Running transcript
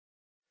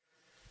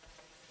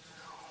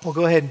Well,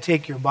 go ahead and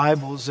take your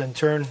Bibles and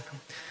turn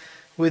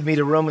with me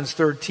to Romans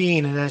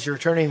 13. And as you're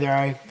turning there,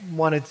 I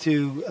wanted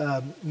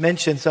to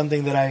mention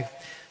something that I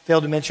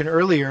failed to mention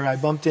earlier. I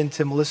bumped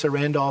into Melissa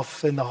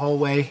Randolph in the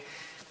hallway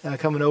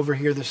coming over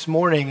here this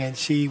morning, and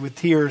she, with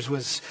tears,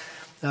 was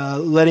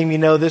letting me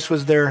know this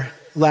was their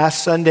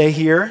last Sunday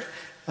here.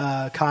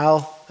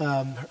 Kyle,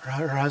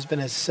 her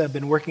husband, has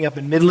been working up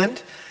in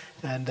Midland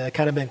and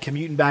kind of been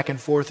commuting back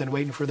and forth and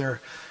waiting for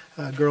their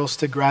girls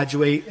to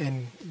graduate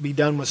and be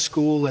done with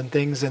school and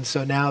things, and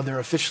so now they're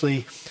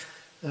officially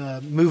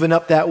moving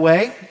up that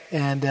way,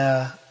 and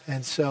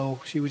so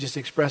she was just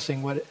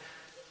expressing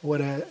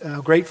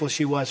how grateful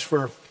she was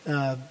for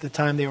the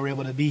time they were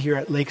able to be here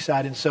at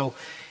Lakeside. And so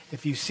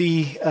if you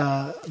see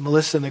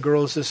Melissa and the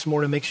girls this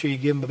morning, make sure you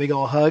give them a big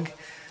old hug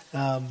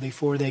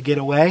before they get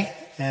away.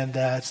 And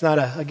it's not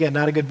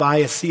a goodbye,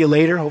 a see you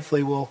later.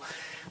 Hopefully we'll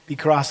be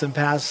crossing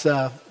paths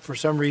for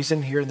some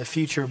reason here in the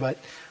future, but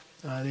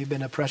they've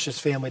been a precious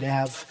family to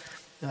have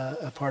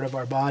a part of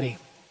our body.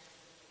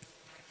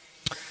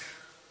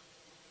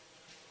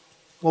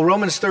 Well,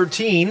 Romans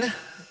 13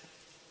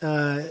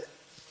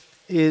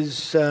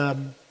 is a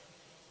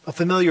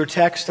familiar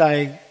text,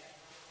 I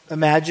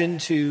imagine,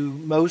 to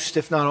most,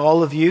 if not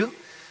all of you.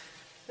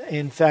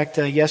 In fact,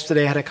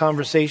 yesterday I had a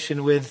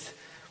conversation with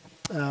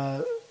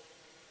a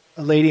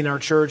lady in our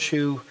church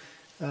who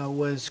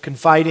was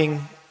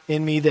confiding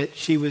in me that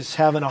she was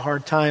having a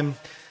hard time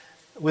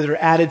with her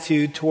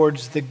attitude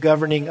towards the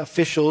governing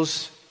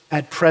officials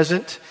at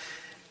present,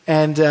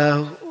 and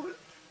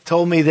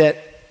told me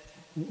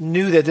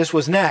knew that this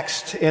was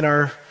next in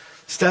our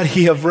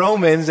study of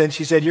Romans, and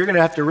she said, "You're going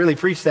to have to really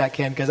preach that,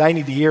 Ken, because I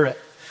need to hear it.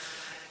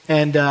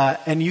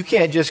 And you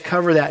can't just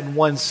cover that in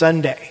one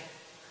Sunday."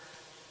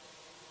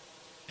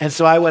 And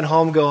so I went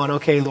home going,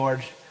 "Okay,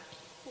 Lord,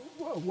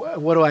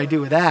 what do I do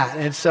with that?"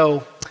 And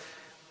so,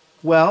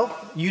 well,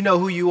 you know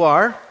who you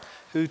are,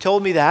 who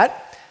told me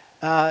that.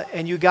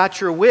 And you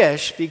got your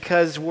wish,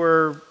 because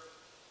we're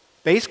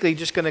basically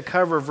just going to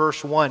cover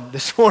verse 1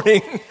 this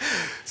morning.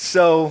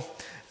 So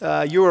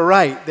you were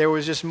right. There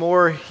was just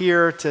more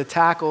here to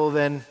tackle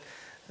than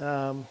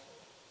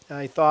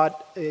I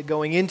thought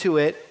going into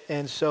it.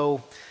 And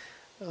so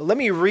let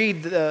me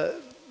read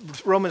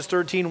Romans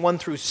 13, 1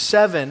 through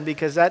 7,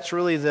 because that's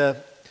really the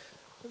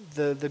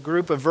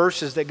group of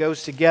verses that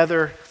goes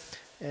together.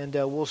 And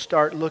we'll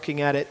start looking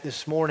at it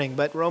this morning.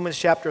 But Romans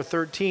chapter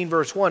 13,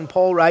 verse 1,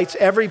 Paul writes,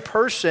 "Every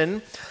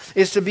person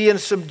is to be in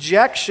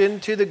subjection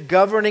to the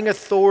governing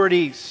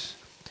authorities.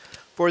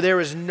 For there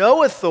is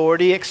no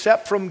authority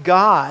except from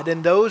God,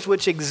 and those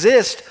which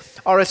exist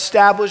are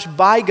established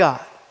by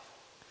God.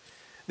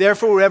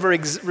 Therefore, whoever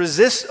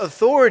resists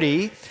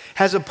authority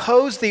has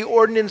opposed the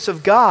ordinance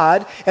of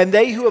God, and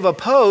they who have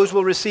opposed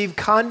will receive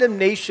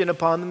condemnation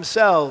upon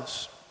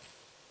themselves.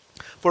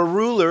 For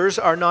rulers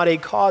are not a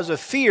cause of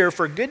fear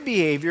for good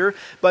behavior,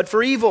 but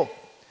for evil.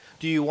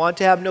 Do you want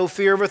to have no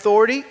fear of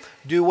authority?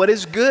 Do what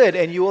is good,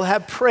 and you will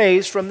have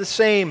praise from the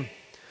same.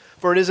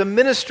 For it is a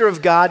minister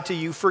of God to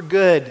you for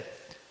good.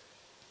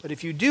 But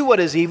if you do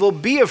what is evil,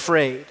 be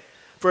afraid,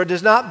 for it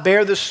does not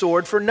bear the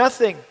sword for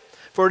nothing.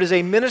 For it is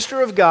a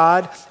minister of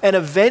God, an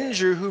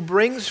avenger who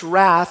brings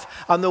wrath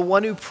on the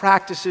one who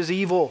practices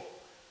evil.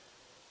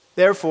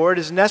 Therefore, it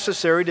is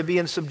necessary to be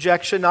in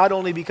subjection, not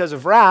only because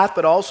of wrath,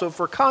 but also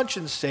for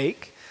conscience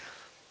sake.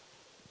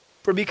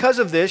 For because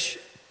of this,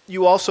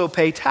 you also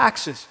pay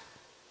taxes.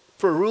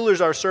 For rulers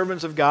are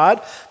servants of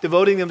God,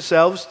 devoting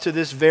themselves to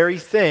this very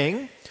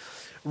thing.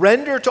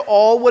 Render to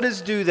all what is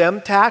due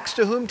them, tax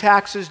to whom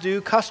tax is due,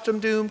 custom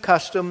to whom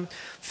custom,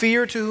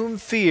 fear to whom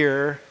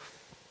fear,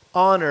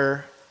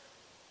 honor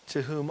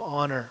to whom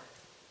honor."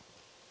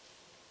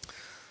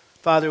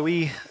 Father,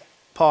 we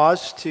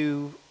pause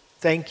to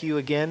thank you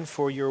again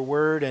for your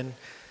word, and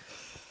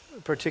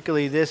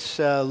particularly this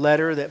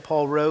letter that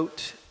Paul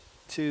wrote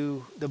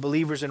to the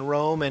believers in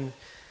Rome. And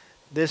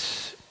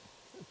this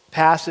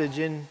passage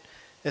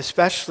is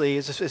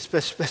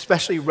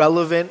especially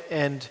relevant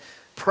and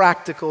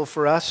practical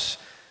for us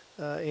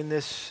in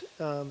this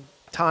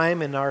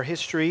time in our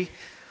history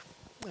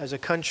as a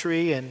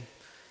country. And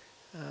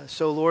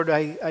so, Lord,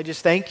 I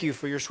just thank you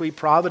for your sweet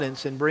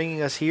providence in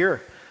bringing us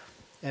here.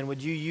 And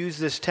would you use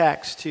this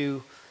text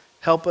to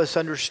help us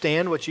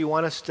understand what you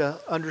want us to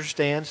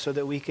understand, so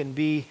that we can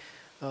be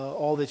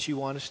all that you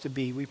want us to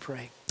be, we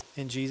pray.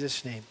 In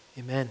Jesus' name,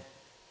 amen.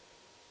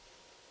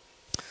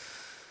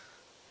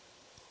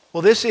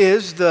 Well, this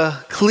is the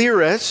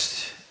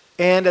clearest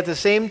and at the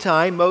same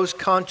time most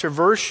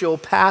controversial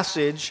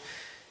passage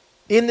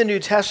in the New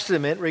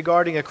Testament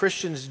regarding a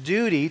Christian's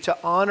duty to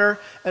honor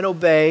and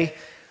obey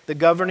the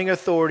governing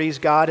authorities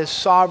God has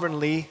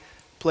sovereignly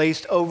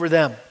placed over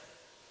them.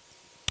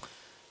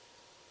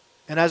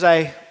 And as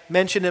I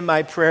mentioned in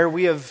my prayer,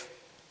 we have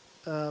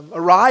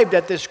arrived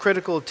at this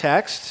critical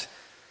text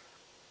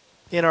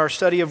in our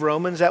study of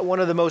Romans at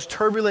one of the most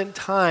turbulent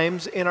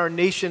times in our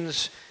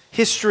nation's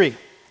history.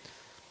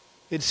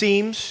 It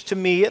seems to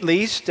me, at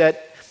least,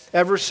 that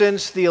Ever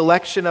since the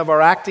election of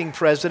our acting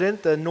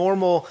president, the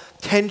normal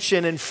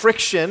tension and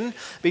friction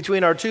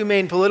between our two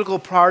main political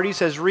parties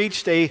has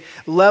reached a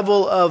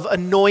level of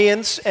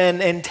annoyance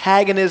and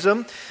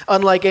antagonism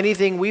unlike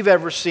anything we've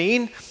ever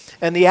seen.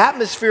 And the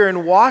atmosphere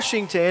in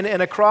Washington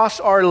and across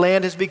our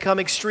land has become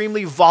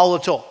extremely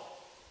volatile.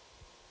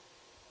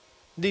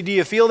 Do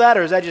you feel that,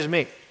 or is that just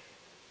me?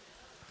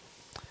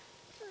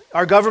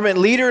 Our government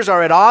leaders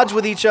are at odds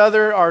with each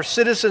other. Our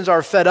citizens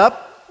are fed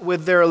up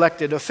with their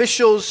elected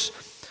officials.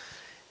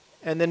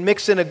 And then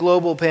mix in a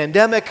global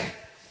pandemic,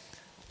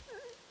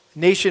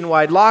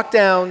 nationwide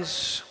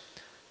lockdowns,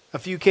 a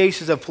few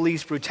cases of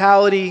police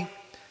brutality,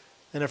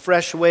 and a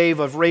fresh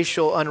wave of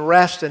racial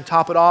unrest, and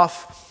top it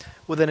off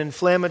with an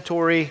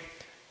inflammatory,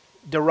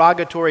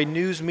 derogatory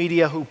news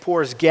media who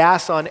pours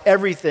gas on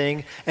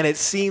everything, and it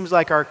seems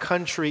like our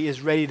country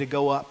is ready to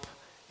go up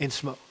in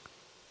smoke.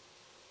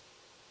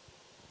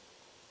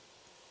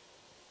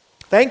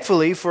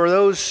 Thankfully, for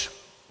those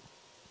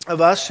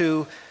of us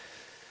who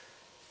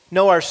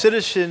know our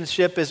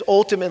citizenship is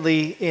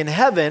ultimately in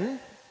heaven,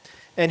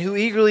 and who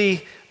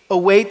eagerly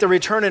await the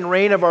return and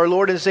reign of our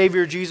Lord and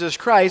Savior Jesus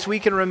Christ, we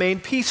can remain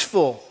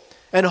peaceful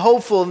and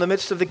hopeful in the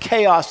midst of the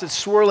chaos that's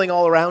swirling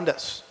all around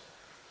us.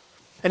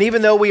 And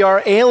even though we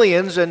are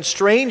aliens and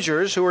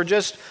strangers who are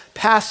just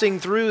passing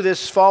through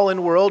this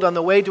fallen world on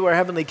the way to our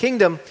heavenly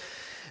kingdom,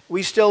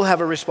 we still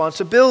have a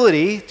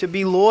responsibility to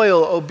be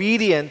loyal,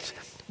 obedient,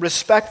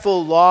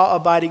 respectful,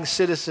 law-abiding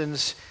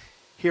citizens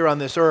here on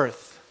this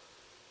earth.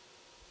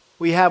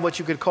 We have what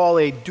you could call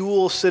a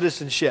dual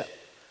citizenship.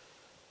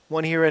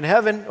 One here in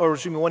heaven,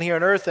 one here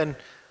on earth and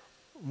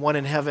one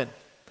in heaven.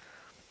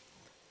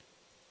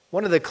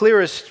 One of the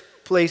clearest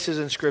places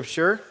in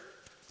Scripture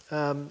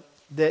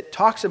that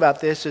talks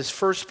about this is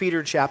 1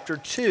 Peter chapter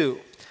 2.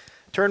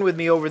 Turn with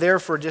me over there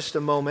for just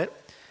a moment.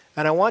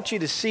 And I want you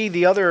to see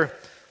the other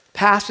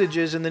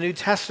passages in the New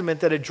Testament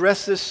that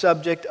address this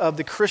subject of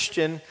the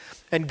Christian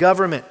and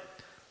government.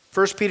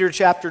 1 Peter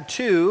chapter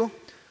 2.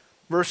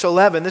 Verse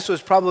 11, this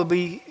was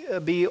probably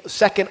be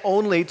second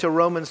only to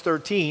Romans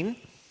 13.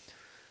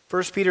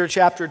 1 Peter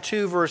chapter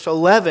 2, verse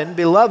 11,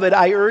 Beloved,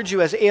 I urge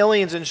you as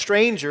aliens and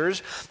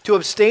strangers to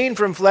abstain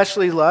from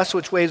fleshly lusts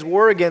which wage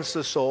war against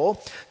the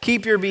soul.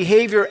 Keep your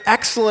behavior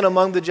excellent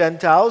among the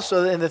Gentiles,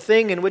 so that in the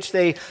thing in which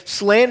they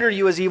slander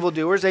you as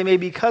evildoers, they may,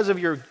 because of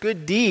your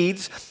good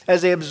deeds,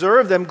 as they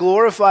observe them,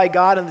 glorify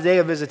God in the day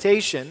of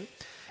visitation.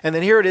 And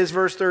then here it is,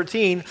 verse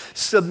 13,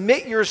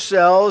 Submit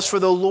yourselves for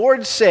the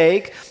Lord's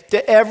sake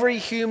to every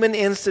human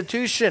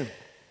institution,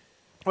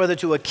 whether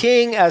to a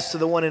king as to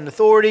the one in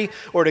authority,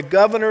 or to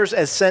governors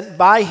as sent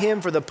by him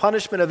for the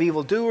punishment of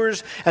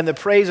evildoers and the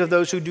praise of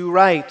those who do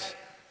right.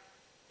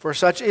 For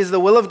such is the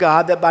will of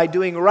God, that by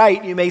doing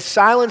right you may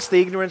silence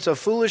the ignorance of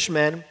foolish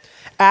men,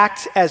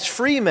 act as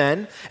free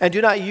men, and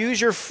do not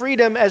use your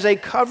freedom as a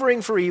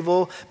covering for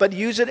evil, but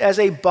use it as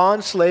a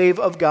bondslave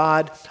of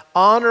God.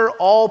 Honor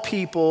all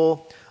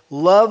people,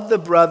 love the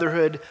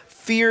brotherhood,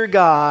 fear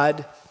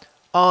God,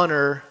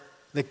 honor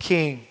the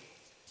king.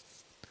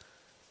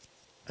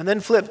 And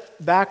then flip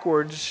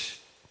backwards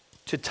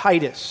to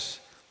Titus.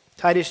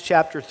 Titus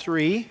chapter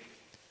 3.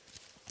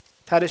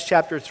 Titus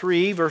chapter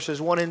 3, verses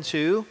 1 and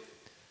 2.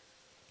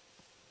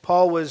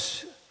 Paul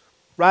was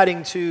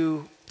writing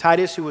to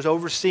Titus, who was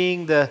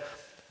overseeing the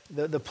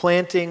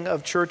planting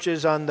of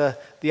churches on the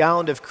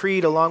island of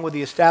Crete, along with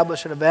the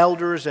establishment of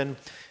elders and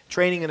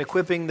training and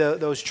equipping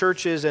those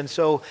churches. And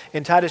so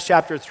in Titus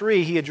chapter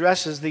 3, he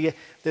addresses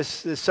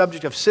this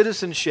subject of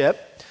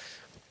citizenship.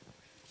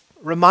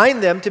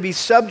 Remind them to be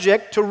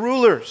subject to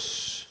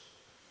rulers,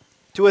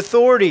 to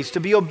authorities, to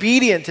be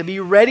obedient, to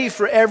be ready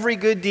for every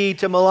good deed,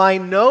 to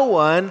malign no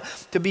one,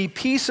 to be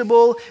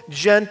peaceable,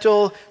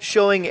 gentle,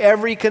 showing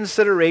every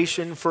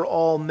consideration for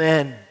all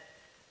men.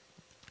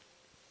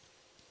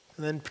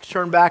 And then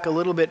turn back a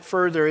little bit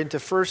further into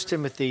 1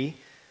 Timothy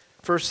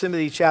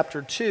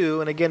chapter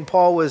 2. And again,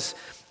 Paul was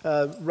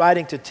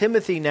writing to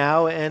Timothy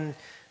now and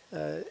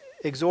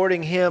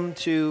exhorting him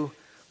to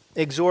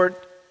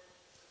exhort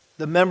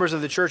the members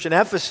of the church in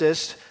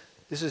Ephesus.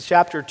 This is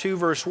chapter 2,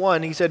 verse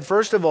 1. He said,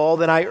 First of all,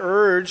 then I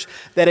urge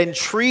that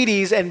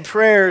entreaties and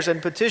prayers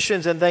and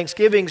petitions and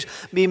thanksgivings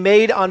be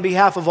made on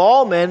behalf of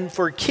all men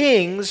for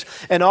kings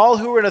and all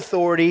who are in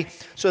authority,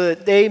 so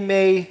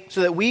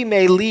that we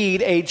may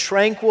lead a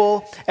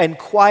tranquil and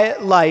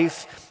quiet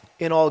life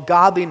in all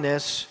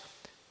godliness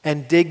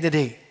and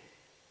dignity.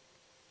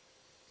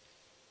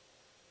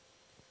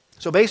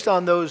 So based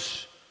on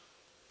those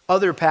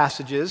other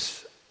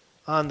passages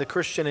on the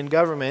Christian and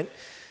government,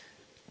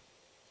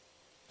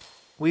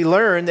 we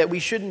learn that we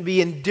shouldn't be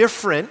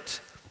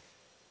indifferent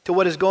to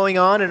what is going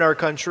on in our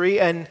country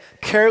and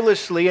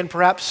carelessly and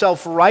perhaps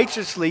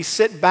self-righteously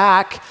sit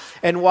back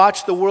and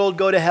watch the world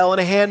go to hell in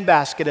a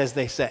handbasket, as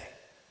they say.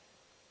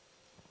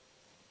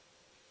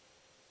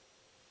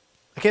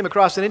 I came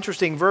across an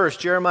interesting verse,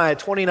 Jeremiah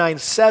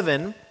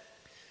 29:7.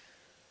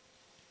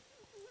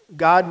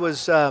 God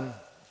was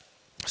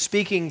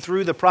speaking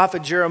through the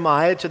prophet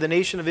Jeremiah to the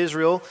nation of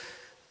Israel,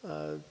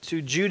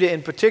 to Judah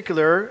in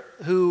particular,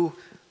 who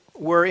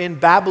were in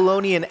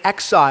Babylonian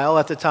exile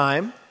at the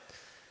time.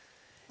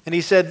 And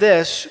he said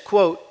this,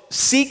 quote,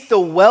 "Seek the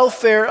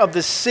welfare of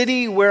the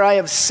city where I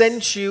have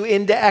sent you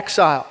into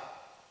exile,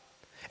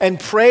 and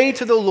pray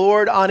to the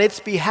Lord on its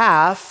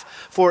behalf,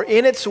 for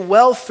in its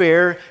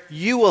welfare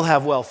you will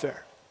have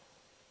welfare."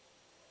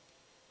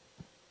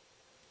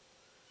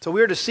 So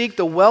we are to seek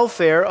the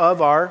welfare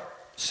of our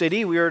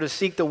city. We are to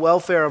seek the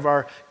welfare of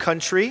our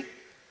country,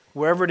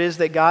 wherever it is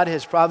that God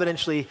has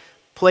providentially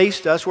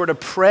placed us. We're to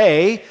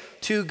pray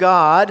to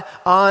God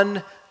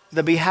on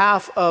the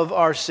behalf of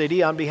our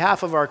city, on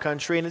behalf of our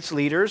country and its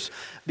leaders,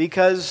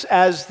 because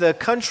as the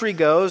country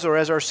goes, or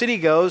as our city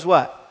goes,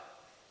 what?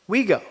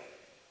 We go.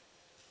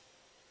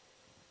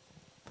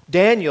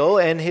 Daniel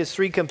and his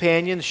three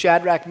companions,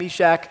 Shadrach,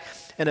 Meshach,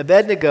 and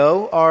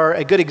Abednego, are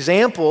a good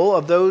example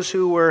of those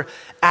who were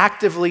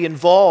actively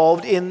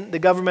involved in the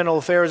governmental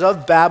affairs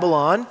of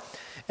Babylon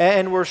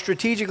and were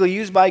strategically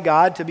used by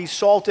God to be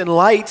salt and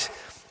light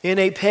in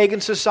a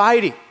pagan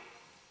society.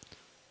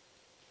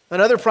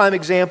 Another prime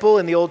example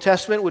in the Old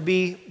Testament would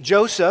be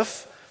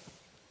Joseph.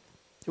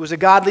 He was a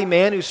godly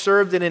man who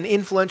served in an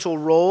influential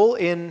role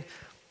in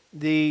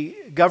the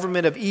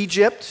government of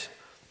Egypt.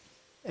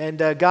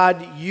 And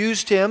God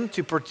used him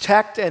to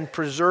protect and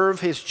preserve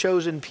his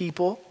chosen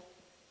people.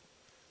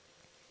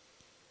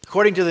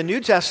 According to the New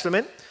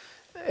Testament,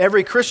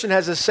 every Christian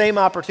has the same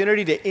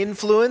opportunity to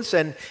influence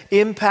and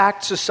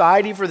impact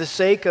society for the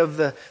sake of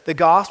the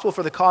gospel,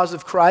 for the cause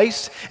of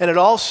Christ. And it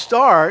all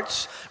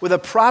starts with a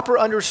proper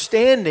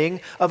understanding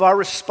of our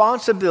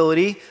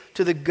responsibility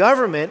to the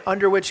government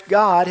under which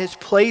God has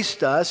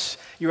placed us.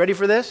 You ready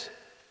for this?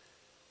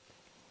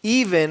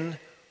 Even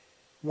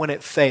when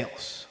it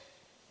fails.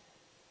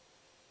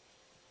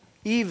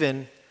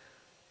 Even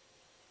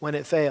when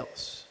it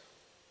fails.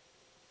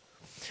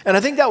 And I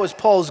think that was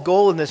Paul's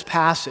goal in this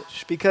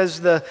passage,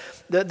 because the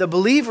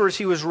believers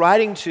he was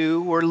writing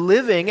to were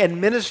living and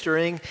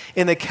ministering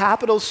in the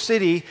capital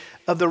city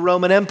of the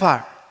Roman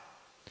Empire.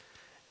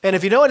 And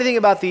if you know anything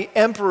about the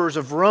emperors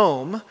of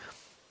Rome,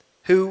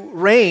 who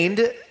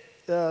reigned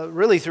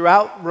really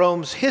throughout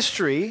Rome's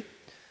history,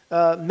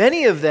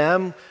 many of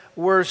them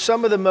were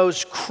some of the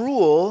most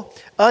cruel,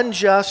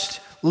 unjust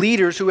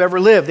leaders who ever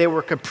lived. They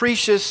were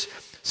capricious,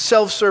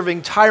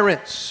 self-serving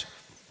tyrants.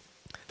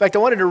 In fact, I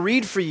wanted to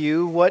read for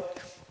you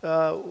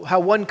how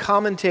one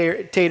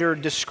commentator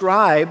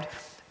described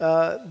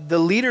the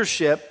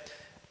leadership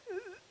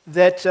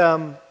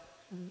that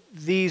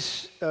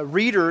these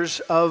readers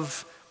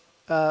of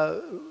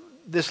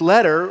this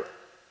letter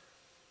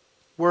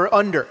were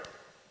under.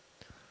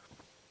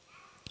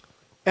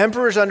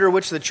 Emperors under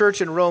which the church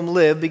in Rome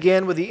lived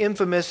began with the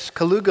infamous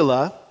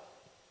Caligula.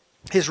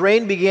 His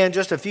reign began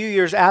just a few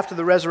years after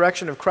the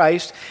resurrection of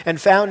Christ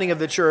and founding of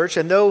the church,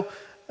 and though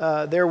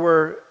there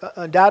were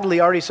undoubtedly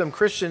already some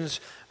Christians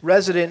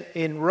resident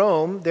in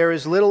Rome, there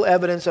is little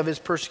evidence of his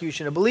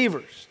persecution of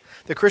believers.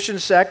 The Christian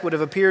sect would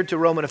have appeared to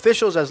Roman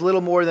officials as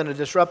little more than a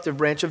disruptive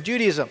branch of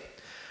Judaism.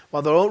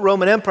 While the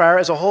Roman Empire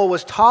as a whole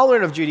was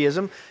tolerant of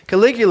Judaism,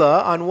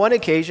 Caligula on one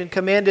occasion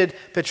commanded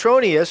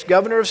Petronius,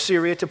 governor of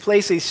Syria, to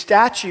place a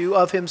statue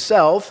of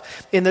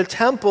himself in the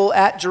temple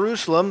at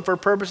Jerusalem for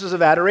purposes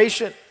of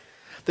adoration.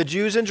 The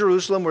Jews in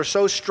Jerusalem were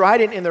so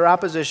strident in their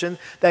opposition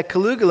that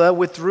Caligula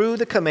withdrew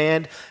the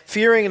command,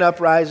 fearing an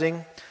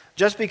uprising.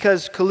 Just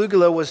because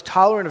Caligula was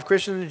tolerant of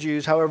Christians and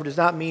Jews, however, does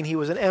not mean he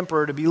was an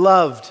emperor to be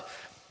loved.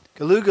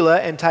 Caligula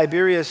and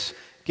Tiberius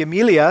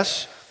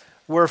Gemellus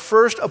were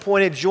first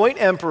appointed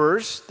joint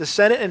emperors, the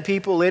Senate and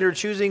people later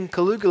choosing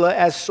Caligula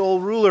as sole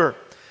ruler.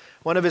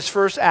 One of his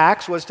first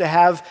acts was to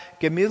have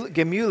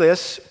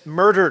Gemellus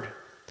murdered.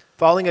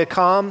 Following a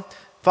calm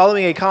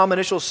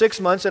initial 6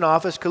 months in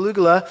office,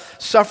 Caligula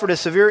suffered a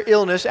severe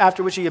illness,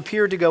 after which he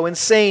appeared to go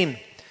insane.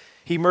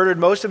 He murdered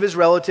most of his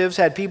relatives,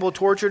 had people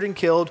tortured and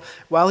killed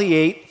while he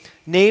ate,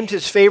 named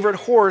his favorite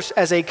horse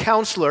as a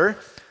counselor,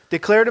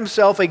 declared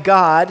himself a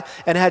god,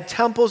 and had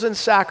temples and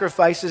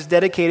sacrifices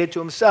dedicated to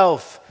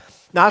himself.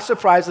 Not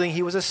surprisingly,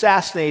 he was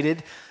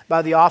assassinated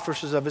by the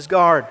officers of his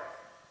guard.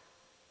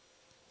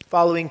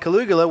 Following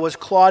Caligula was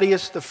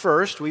Claudius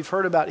I. We've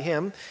heard about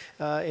him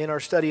in our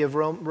study of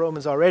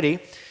Romans already.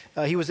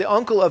 He was the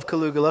uncle of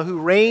Caligula, who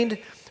reigned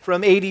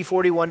from AD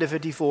 41 to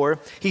 54.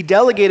 He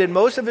delegated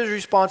most of his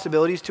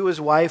responsibilities to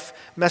his wife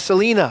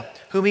Messalina,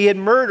 whom he had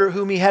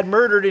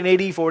murdered in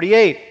AD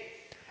 48.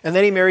 And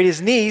then he married his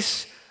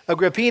niece,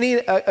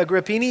 Agrippina,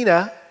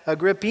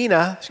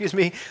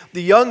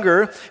 the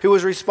younger, who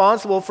was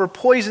responsible for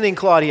poisoning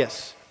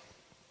Claudius.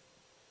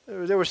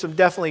 There was some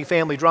definitely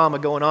family drama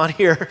going on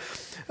here.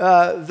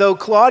 Though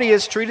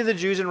Claudius treated the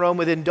Jews in Rome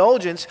with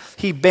indulgence,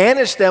 he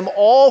banished them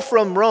all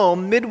from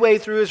Rome midway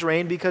through his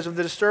reign because of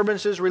the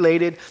disturbances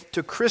related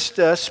to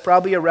Christus,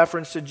 probably a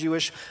reference to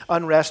Jewish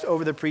unrest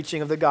over the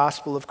preaching of the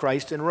gospel of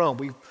Christ in Rome.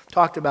 We've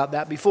talked about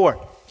that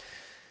before.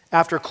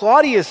 After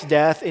Claudius'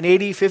 death in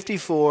AD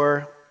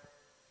 54,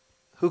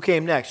 who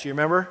came next? You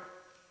remember?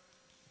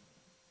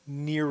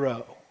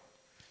 Nero.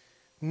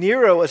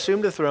 Nero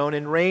assumed the throne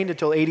and reigned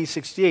until AD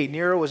 68.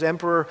 Nero was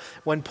emperor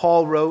when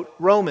Paul wrote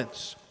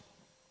Romans.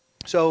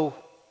 So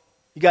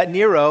You got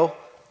Nero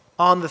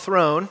on the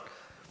throne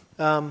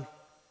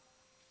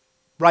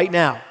right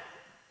now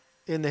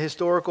in the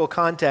historical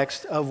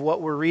context of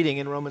what we're reading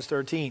in Romans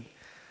 13.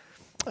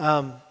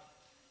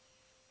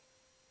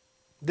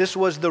 This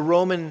was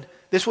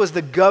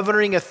the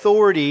governing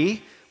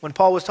authority. When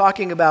Paul was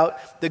talking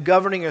about the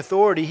governing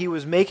authority, he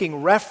was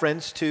making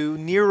reference to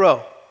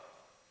Nero.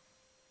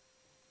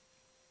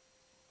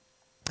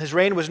 His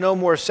reign was no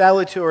more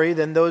salutary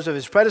than those of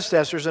his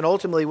predecessors, and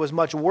ultimately was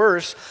much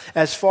worse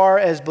as far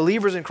as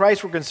believers in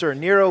Christ were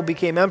concerned. Nero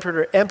became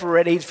emperor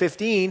at age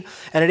 15,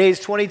 and at age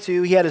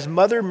 22 he had his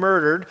mother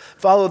murdered,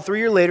 followed 3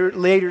 years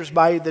later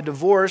by the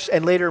divorce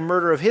and later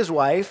murder of his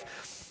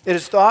wife. It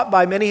is thought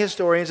by many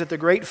historians that the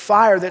great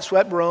fire that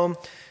swept Rome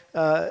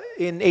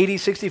in AD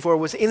 64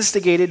 was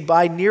instigated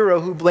by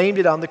Nero, who blamed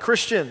it on the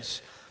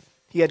Christians.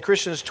 He had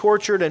Christians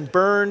tortured and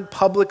burned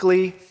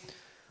publicly,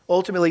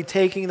 ultimately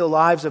taking the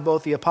lives of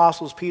both the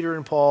apostles Peter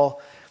and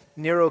Paul.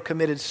 Nero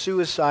committed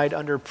suicide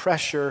under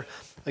pressure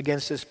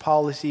against his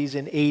policies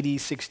in AD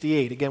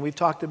 68. Again, we've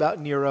talked about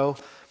Nero.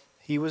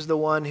 He was the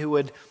one who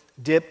would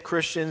dip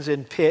Christians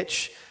in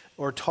pitch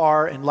or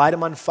tar and light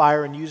them on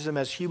fire and use them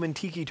as human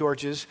tiki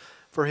torches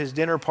for his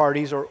dinner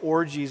parties, or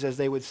orgies as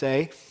they would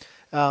say.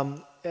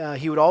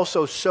 He would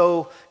also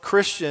sew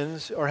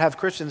Christians, or have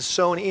Christians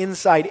sewn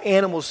inside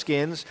animal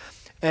skins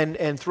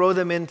and throw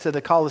them into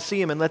the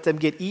Colosseum and let them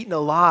get eaten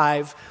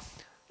alive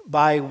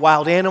by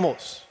wild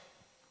animals.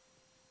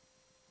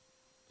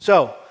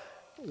 So,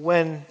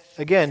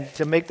 again,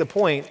 to make the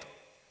point,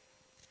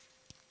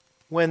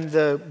 when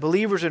the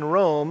believers in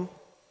Rome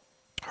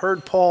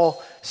heard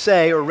Paul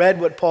say, or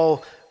read what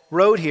Paul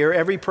wrote here,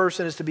 every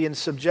person is to be in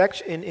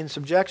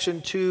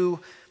subjection to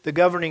the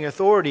governing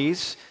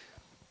authorities,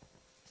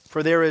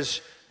 for there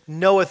is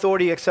no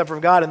authority except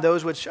from God, and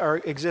those which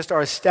exist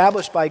are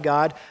established by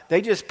God.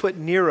 They just put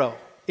Nero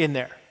in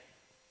there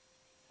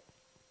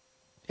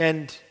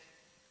and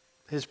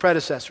his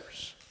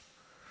predecessors.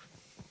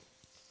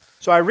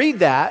 So I read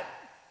that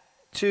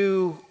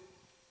to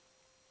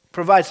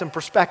provide some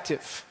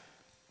perspective,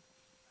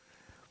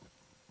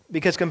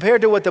 because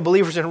compared to what the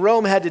believers in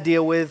Rome had to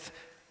deal with,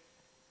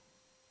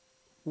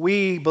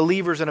 we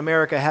believers in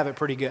America have it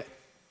pretty good.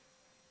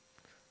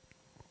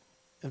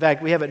 In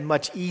fact, we have it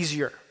much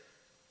easier.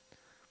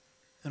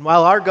 And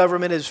while our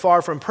government is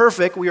far from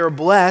perfect, we are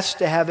blessed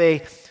to have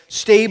a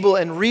stable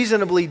and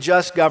reasonably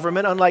just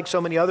government, unlike so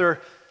many others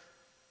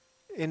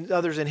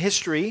in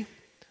history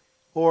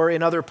or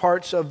in other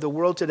parts of the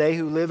world today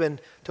who live in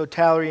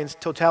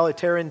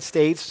totalitarian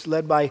states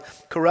led by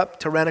corrupt,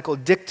 tyrannical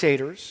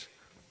dictators.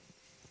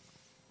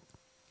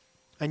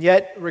 And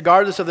yet,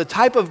 regardless of the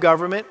type of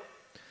government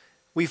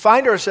we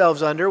find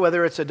ourselves under,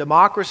 whether it's a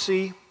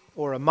democracy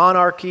or a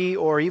monarchy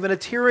or even a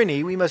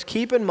tyranny, we must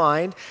keep in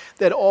mind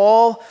that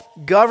all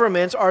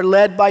governments are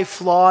led by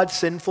flawed,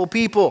 sinful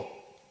people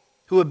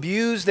who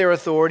abuse their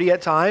authority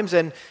at times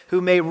and who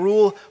may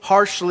rule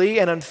harshly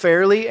and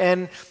unfairly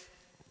and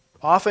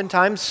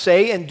oftentimes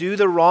say and do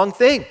the wrong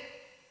thing.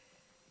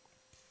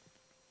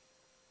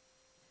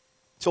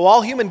 So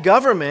all human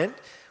government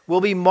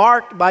will be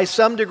marked by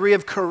some degree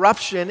of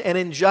corruption and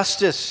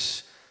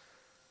injustice.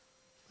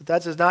 But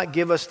that does not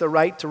give us the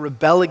right to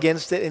rebel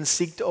against it and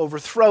seek to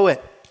overthrow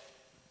it.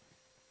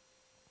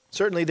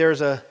 Certainly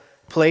there's a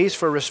place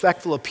for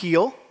respectful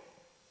appeal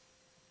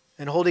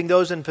and holding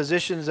those in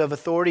positions of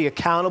authority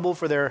accountable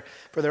for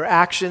their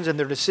actions and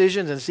their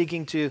decisions, and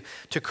seeking to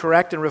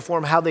correct and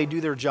reform how they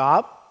do their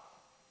job.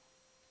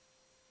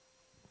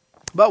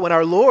 But when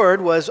our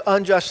Lord was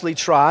unjustly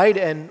tried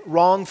and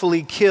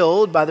wrongfully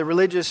killed by the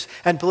religious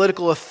and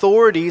political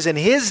authorities in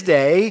his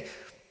day,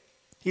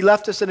 he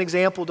left us an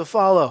example to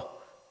follow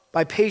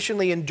by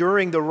patiently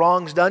enduring the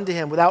wrongs done to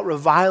him without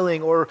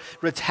reviling or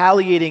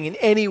retaliating in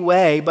any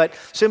way, but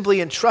simply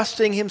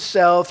entrusting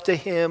himself to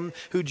him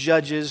who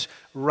judges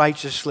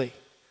righteously.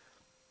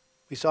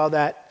 We saw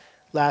that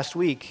last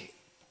week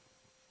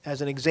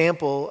as an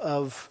example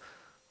of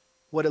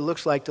what it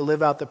looks like to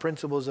live out the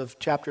principles of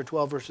chapter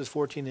 12, verses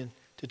 14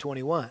 to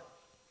 21.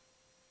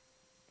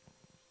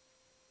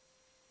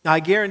 Now, I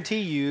guarantee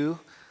you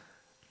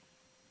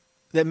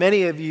that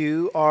many of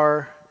you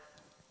are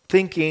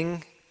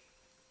thinking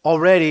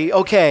already,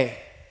 okay,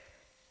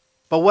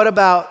 but what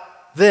about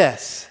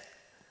this?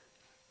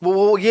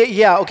 Well,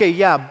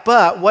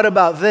 but what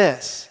about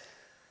this?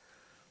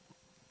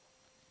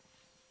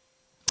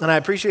 And I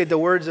appreciate the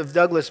words of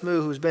Douglas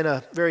Moo, who's been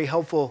a very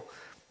helpful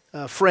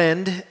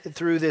friend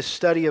through this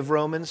study of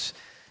Romans.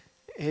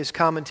 His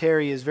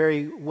commentary is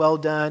very well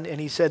done, and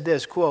he said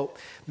this, quote,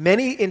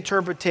 "Many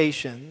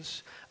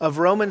interpretations of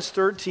Romans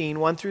 13,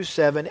 1 through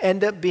 7,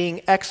 end up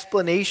being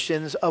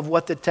explanations of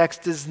what the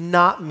text does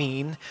not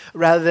mean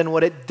rather than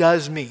what it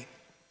does mean.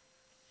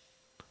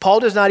 Paul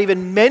does not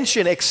even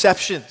mention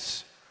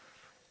exceptions.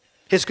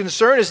 His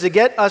concern is to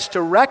get us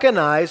to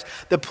recognize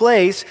the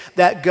place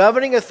that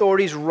governing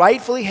authorities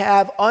rightfully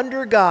have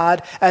under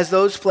God as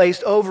those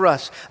placed over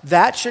us.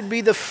 That should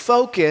be the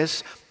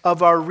focus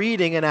of our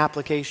reading and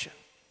application."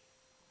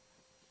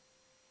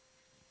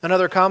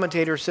 Another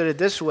commentator said it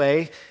this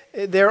way: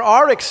 there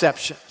are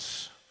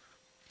exceptions,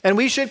 and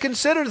we should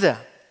consider them.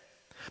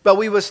 But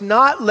we must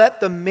not let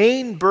the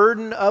main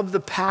burden of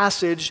the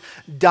passage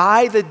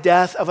die the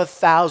death of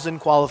 1,000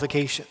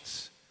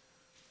 qualifications.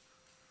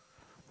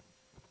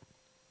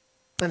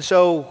 And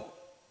so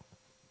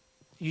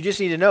you just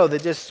need to know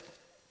that this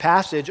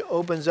passage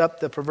opens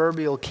up the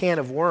proverbial can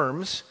of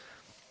worms.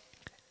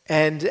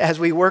 And as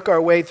we work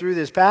our way through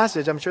this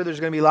passage, I'm sure there's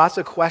going to be lots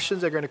of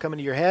questions that are going to come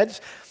into your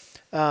heads,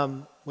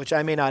 which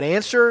I may not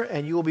answer,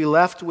 and you will be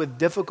left with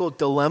difficult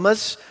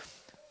dilemmas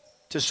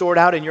to sort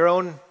out in your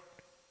own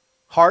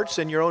hearts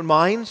and your own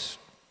minds.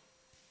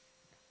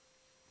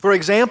 For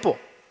example,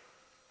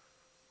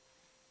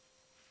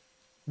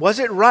 was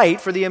it right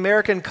for the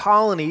American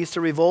colonies to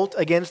revolt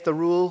against the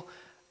rule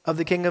of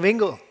the King of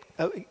England?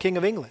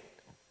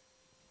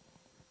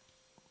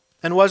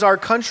 And was our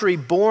country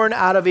born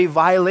out of a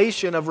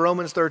violation of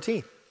Romans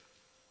 13?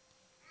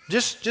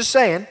 Just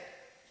saying.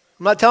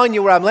 I'm not telling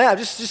you where I'm at. I'm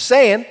just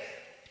saying.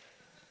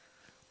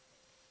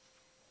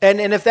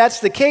 And if that's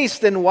the case,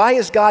 then why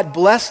has God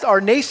blessed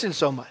our nation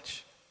so much?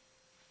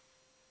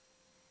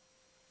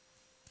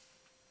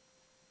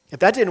 If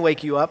that didn't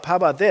wake you up, how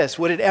about this?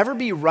 Would it ever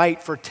be right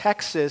for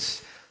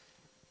Texas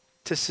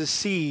to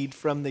secede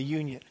from the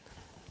Union?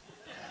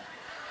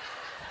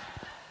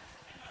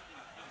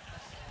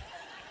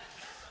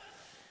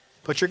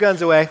 Put your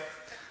guns away,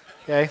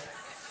 okay?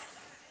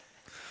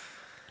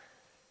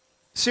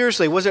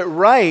 Seriously, was it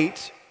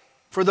right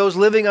for those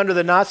living under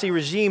the Nazi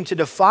regime to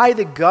defy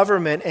the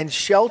government and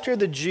shelter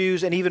the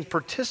Jews and even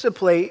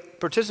participate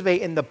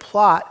in the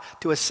plot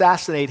to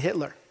assassinate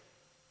Hitler?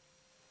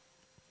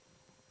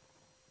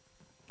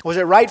 Was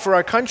it right for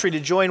our country to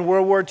join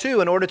World War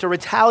II in order to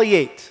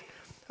retaliate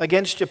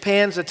against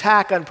Japan's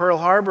attack on Pearl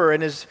Harbor?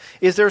 And is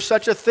there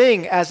such a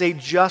thing as a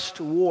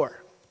just war?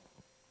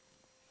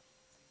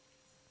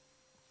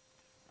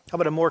 How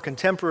about a more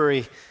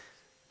contemporary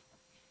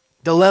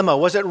dilemma?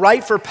 Was it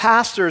right for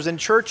pastors and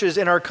churches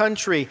in our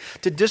country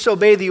to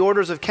disobey the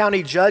orders of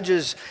county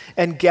judges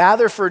and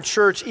gather for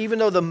church even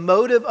though the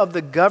motive of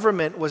the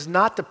government was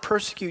not to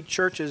persecute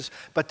churches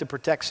but to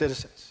protect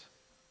citizens?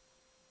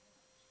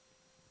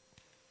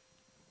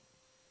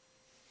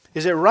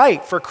 Is it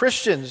right for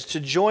Christians to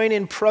join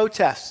in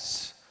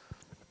protests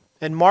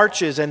and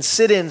marches and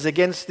sit-ins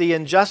against the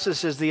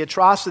injustices, the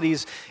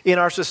atrocities in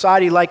our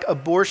society like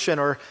abortion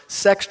or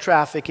sex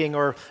trafficking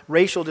or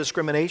racial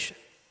discrimination?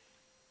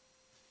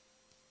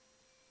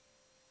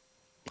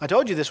 I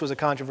told you this was a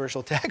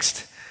controversial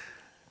text.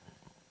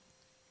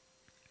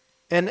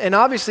 And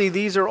obviously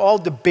these are all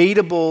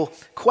debatable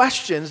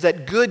questions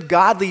that good,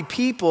 godly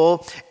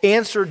people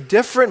answer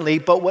differently,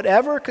 but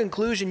whatever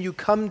conclusion you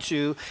come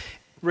to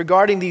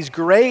regarding these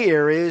gray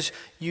areas,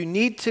 you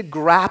need to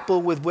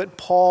grapple with what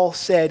Paul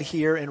said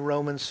here in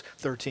Romans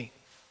 13.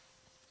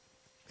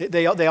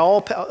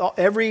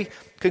 Every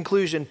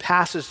conclusion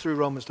passes through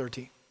Romans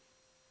 13.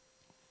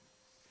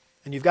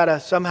 And you've got to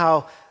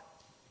somehow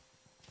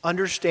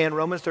understand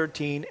Romans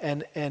 13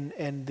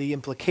 and the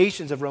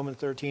implications of Romans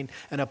 13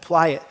 and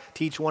apply it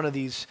to each one of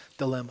these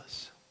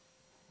dilemmas.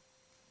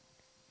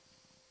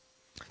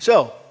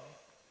 So,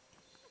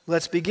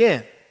 let's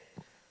begin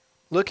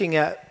looking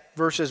at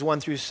verses 1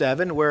 through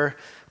 7, where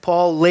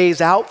Paul lays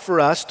out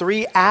for us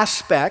three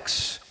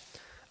aspects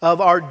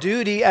of our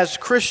duty as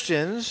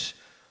Christians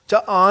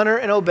to honor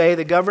and obey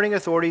the governing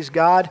authorities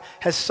God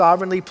has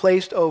sovereignly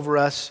placed over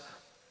us,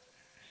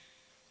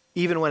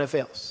 even when it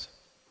fails,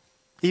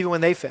 even when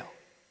they fail.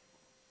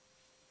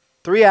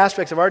 Three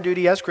aspects of our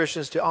duty as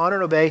Christians to honor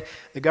and obey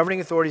the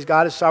governing authorities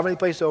God has sovereignly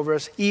placed over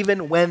us,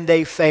 even when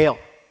they fail.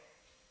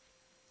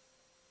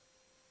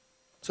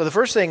 So the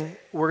first thing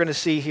we're going to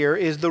see here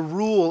is the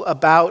rule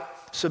about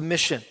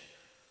submission.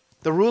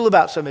 The rule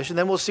about submission.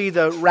 Then we'll see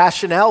the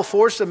rationale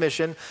for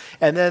submission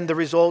and then the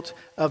result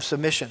of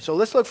submission. So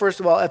let's look first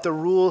of all at the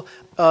rule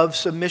of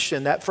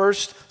submission. That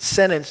first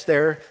sentence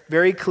there,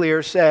 very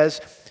clear,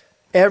 says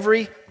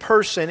every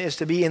person is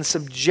to be in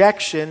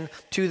subjection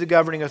to the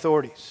governing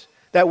authorities.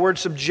 That word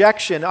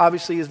subjection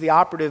obviously is the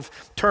operative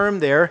term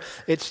there.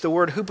 It's the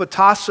word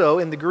hupotasso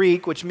in the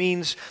Greek, which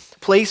means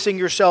placing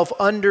yourself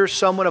under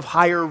someone of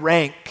higher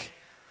rank.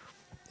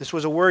 This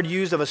was a word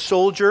used of a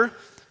soldier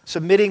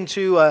submitting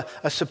to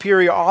a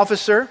superior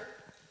officer.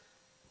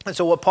 And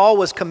so what Paul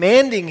was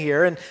commanding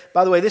here, and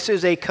by the way, this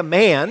is a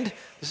command.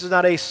 This is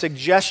not a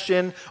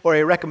suggestion or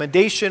a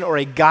recommendation or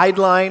a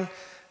guideline.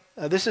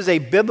 This is a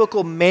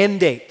biblical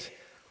mandate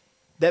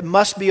that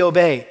must be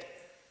obeyed.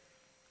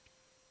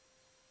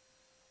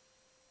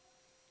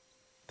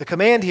 The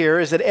command here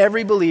is that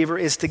every believer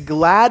is to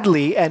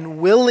gladly and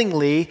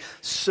willingly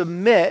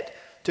submit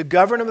to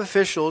government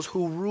officials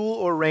who rule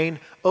or reign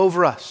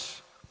over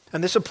us.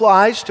 And this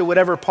applies to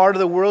whatever part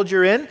of the world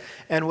you're in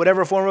and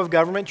whatever form of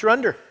government you're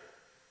under.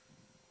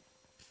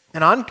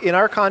 And in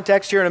our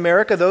context here in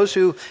America, those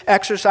who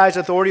exercise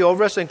authority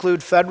over us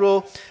include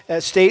federal,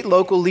 state,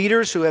 local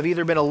leaders who have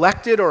either been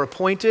elected or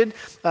appointed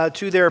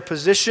to their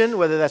position,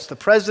 whether that's the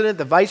president,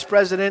 the vice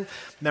president,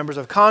 members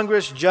of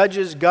Congress,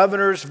 judges,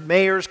 governors,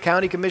 mayors,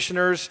 county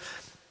commissioners,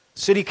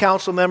 city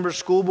council members,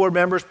 school board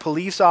members,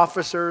 police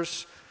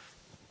officers.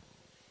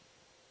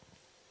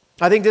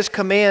 I think this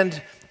command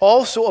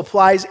also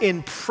applies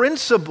in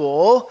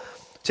principle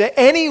to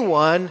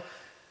anyone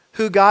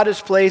who God has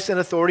placed in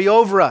authority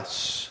over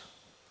us.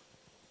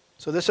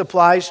 So this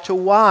applies to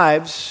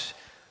wives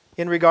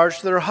in regards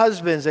to their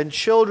husbands, and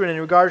children in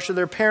regards to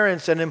their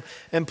parents, and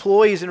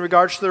employees in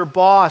regards to their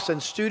boss,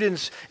 and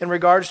students in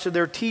regards to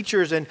their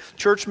teachers, and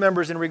church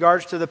members in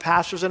regards to the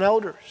pastors and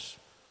elders.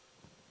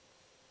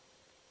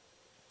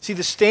 See,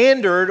 the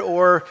standard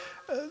or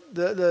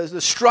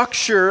the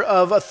structure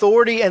of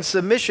authority and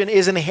submission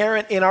is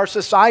inherent in our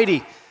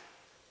society.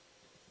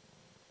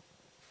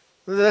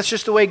 That's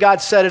just the way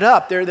God set it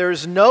up.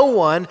 There's no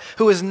one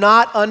who is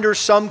not under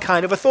some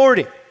kind of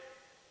authority.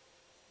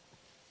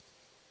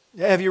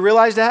 Have you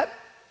realized that?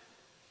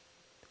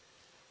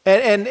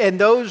 And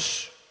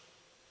those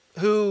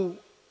who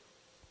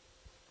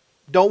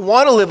don't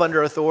want to live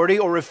under authority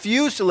or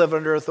refuse to live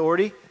under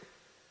authority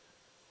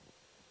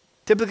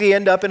typically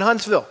end up in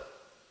Huntsville.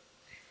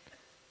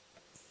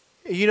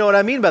 You know what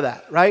I mean by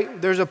that,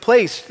 right? There's a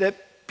place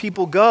that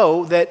people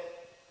go that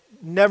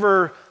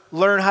never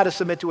learn how to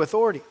submit to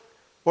authority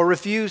or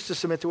refuse to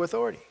submit to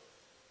authority.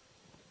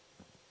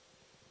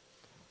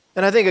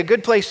 And I think a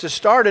good place to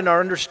start in our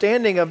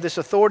understanding of this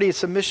authority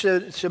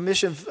submission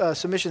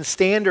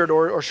standard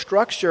or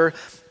structure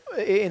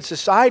in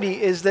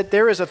society is that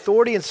there is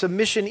authority and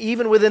submission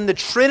even within the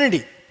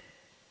Trinity.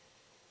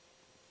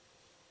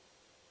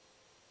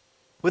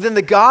 Within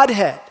the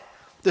Godhead,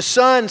 the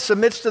Son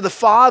submits to the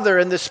Father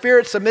and the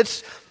Spirit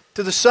submits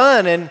to the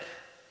Son,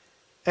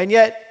 and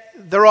yet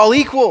they're all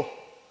equal.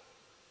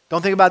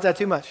 Don't think about that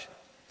too much.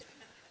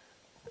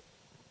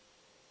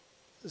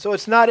 So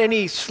it's not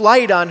any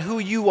slight on who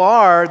you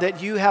are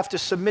that you have to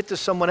submit to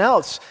someone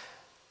else.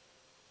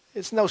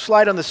 It's no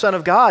slight on the Son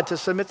of God to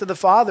submit to the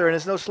Father, and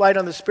it's no slight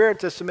on the Spirit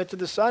to submit to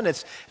the Son.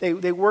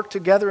 They work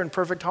together in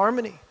perfect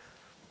harmony.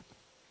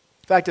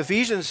 In fact,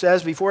 Ephesians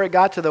says, before it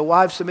got to the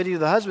wives submitting to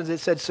the husbands, it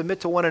said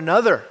submit to one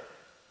another,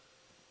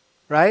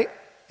 right?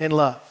 In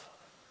love.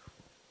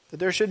 That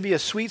there should be a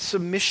sweet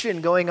submission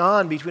going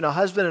on between a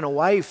husband and a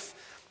wife,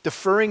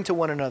 deferring to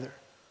one another.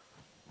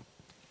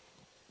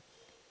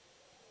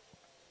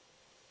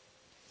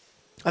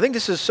 I think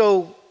this is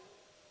so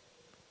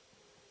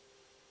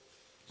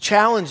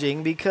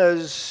challenging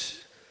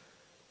because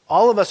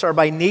all of us are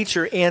by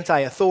nature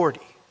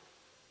anti-authority.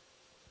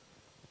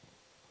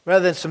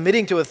 Rather than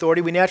submitting to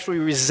authority, we naturally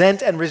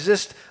resent and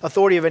resist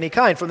authority of any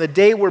kind. From the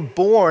day we're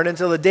born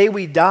until the day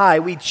we die,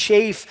 we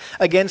chafe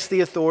against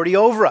the authority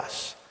over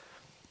us.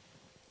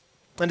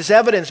 And it's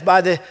evidenced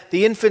by the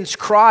infant's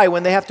cry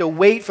when they have to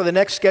wait for the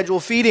next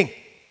scheduled feeding.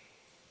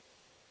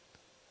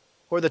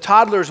 Or the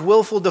toddler's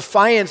willful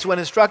defiance when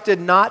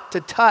instructed not to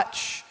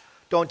touch.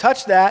 Don't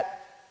touch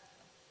that.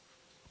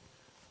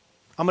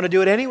 I'm going to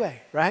do it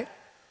anyway, right?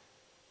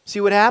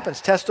 See what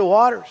happens. Test the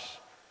waters.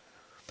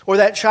 Or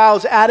that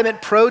child's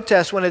adamant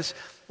protest when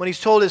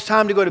he's told it's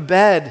time to go to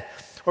bed.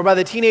 Or by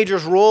the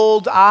teenager's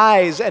rolled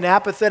eyes and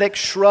apathetic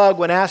shrug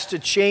when asked to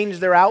change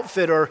their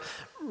outfit or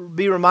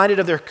be reminded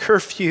of their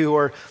curfew.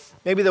 Or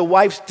maybe the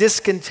wife's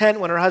discontent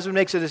when her husband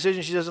makes a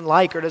decision she doesn't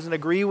like or doesn't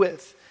agree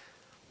with.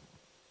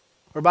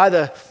 Or by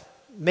the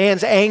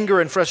man's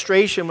anger and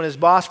frustration when his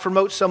boss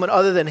promotes someone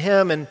other than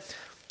him, and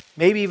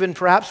maybe even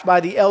perhaps by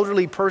the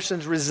elderly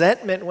person's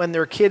resentment when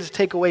their kids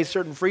take away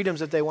certain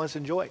freedoms that they once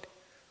enjoyed.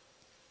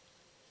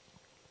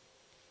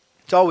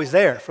 It's always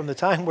there from the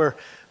time we're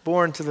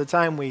born to the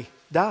time we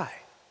die.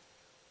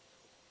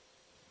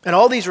 And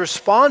all these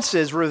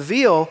responses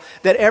reveal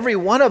that every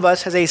one of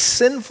us has a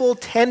sinful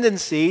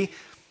tendency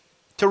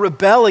to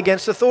rebel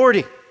against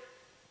authority.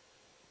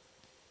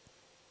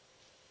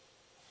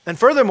 And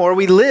furthermore,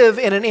 we live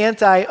in an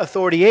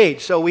anti-authority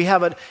age. So we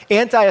have an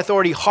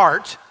anti-authority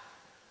heart,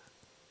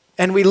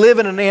 and we live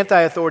in an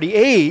anti-authority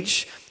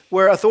age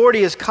where authority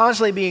is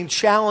constantly being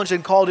challenged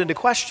and called into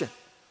question.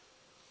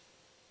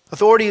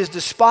 Authority is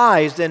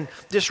despised and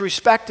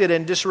disrespected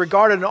and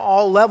disregarded on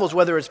all levels,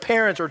 whether it's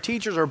parents or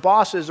teachers or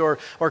bosses or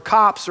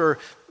cops or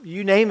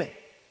you name it.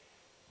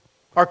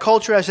 Our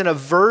culture has an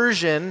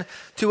aversion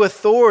to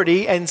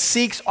authority and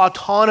seeks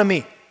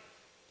autonomy.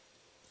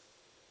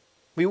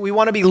 We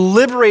want to be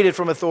liberated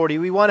from authority.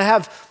 We want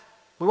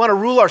to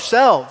rule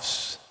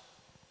ourselves.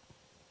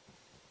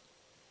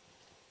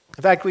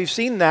 In fact, we've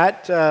seen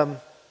that, a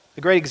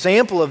great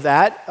example of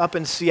that up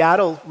in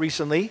Seattle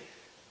recently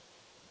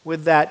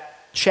with that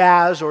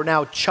CHAZ, or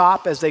now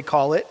CHOP as they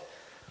call it.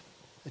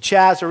 The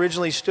CHAZ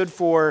originally stood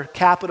for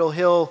Capitol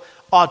Hill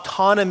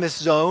Autonomous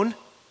Zone.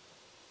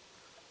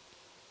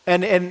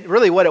 And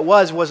really what it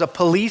was a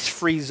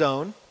police-free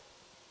zone.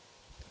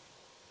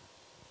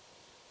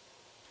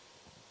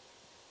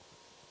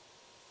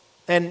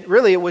 And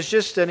really, it was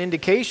just an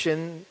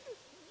indication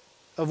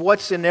of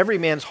what's in every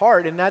man's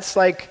heart, and that's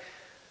like,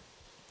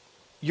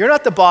 you're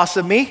not the boss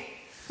of me.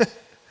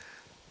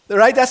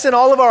 Right? That's in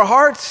all of our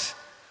hearts.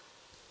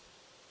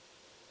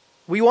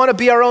 We want to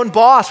be our own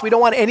boss. We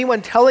don't want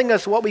anyone telling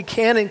us what we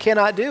can and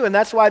cannot do, and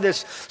that's why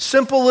this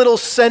simple little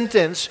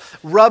sentence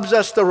rubs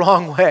us the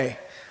wrong way.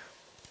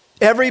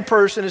 Every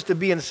person is to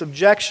be in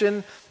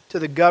subjection to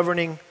the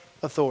governing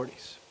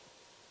authorities.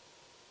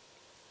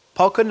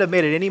 Paul couldn't have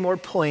made it any more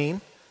plain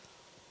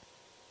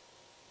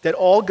that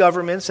all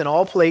governments and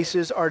all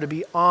places are to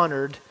be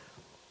honored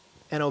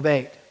and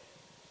obeyed.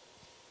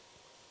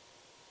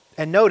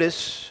 And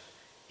notice,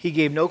 he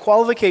gave no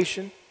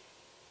qualification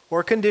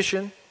or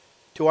condition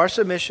to our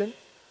submission.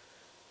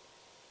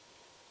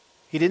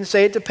 He didn't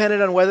say it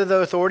depended on whether the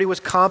authority was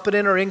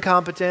competent or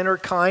incompetent or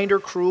kind or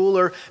cruel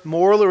or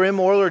moral or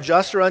immoral or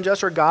just or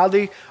unjust or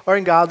godly or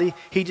ungodly.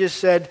 He just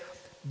said,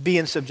 be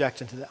in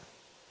subjection to them.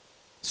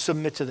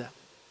 Submit to them.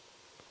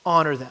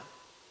 Honor them.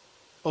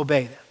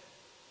 Obey them.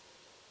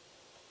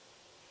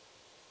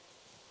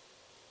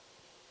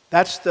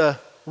 That's the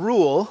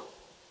rule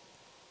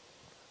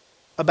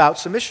about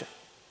submission.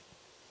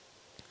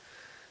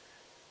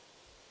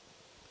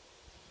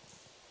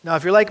 Now,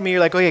 if you're like me,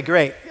 you're like, okay,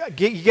 great.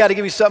 You got to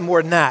give me something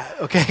more than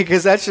that, okay?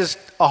 Because that's just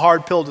a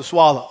hard pill to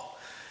swallow.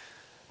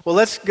 Well,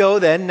 let's go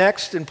then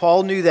next, and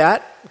Paul knew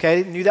that,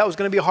 okay? Knew that was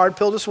going to be a hard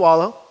pill to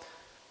swallow.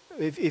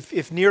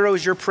 If Nero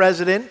is your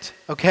president,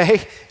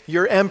 okay,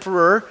 your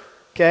emperor,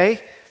 okay,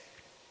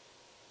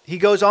 he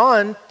goes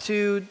on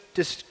to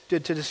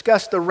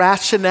discuss the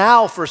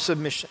rationale for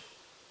submission.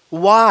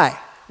 Why?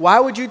 Why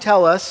would you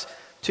tell us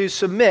to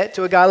submit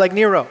to a guy like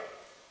Nero?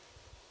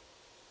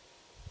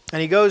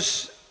 And he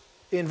goes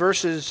in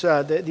verses,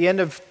 the end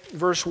of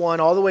verse 1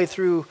 all the way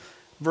through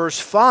verse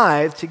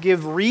 5 to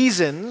give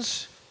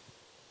reasons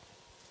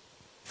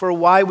for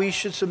why we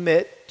should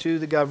submit to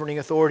the governing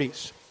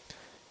authorities.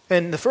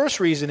 And the first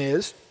reason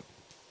is,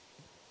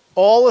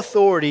 all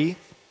authority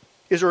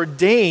is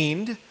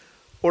ordained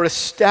or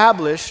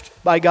established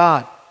by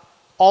God.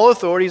 All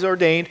authority is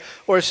ordained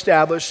or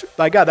established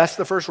by God. That's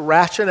the first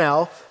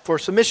rationale for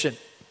submission.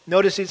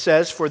 Notice it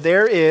says, for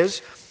there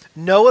is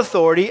no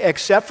authority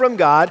except from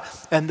God,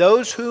 and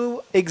those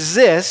who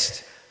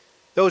exist,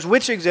 those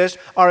which exist,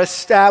 are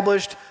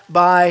established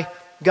by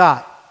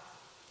God.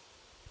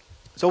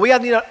 So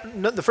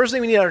the first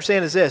thing we need to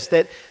understand is this,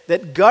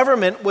 that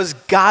government was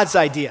God's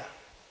idea.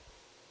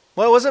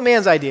 Well, it wasn't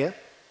man's idea.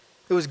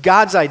 It was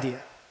God's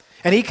idea.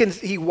 And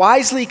he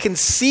wisely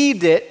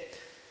conceived it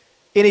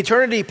in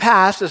eternity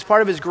past as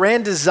part of his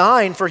grand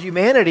design for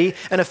humanity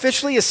and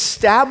officially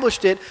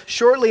established it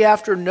shortly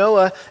after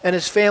Noah and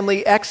his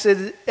family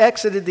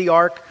exited the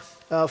ark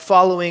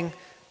following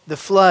the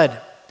flood.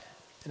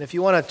 And if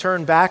you want to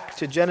turn back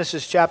to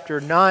Genesis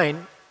chapter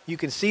 9, you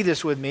can see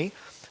this with me.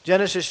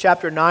 Genesis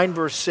chapter 9,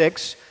 verse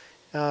 6.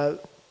 Noah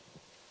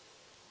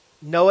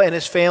and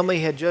his family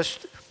had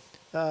just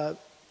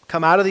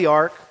come out of the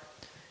ark,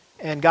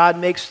 and God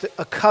makes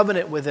a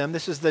covenant with them.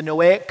 This is the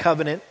Noahic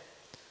covenant.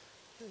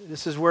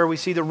 This is where we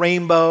see the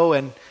rainbow,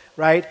 and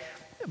right?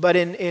 But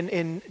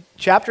in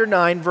chapter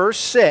 9, verse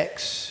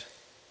 6,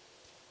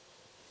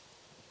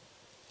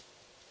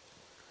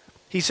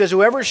 he says,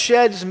 whoever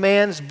sheds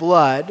man's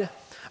blood,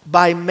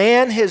 by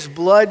man his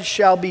blood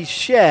shall be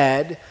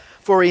shed,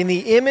 for in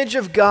the image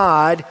of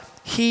God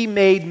he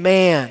made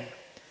man.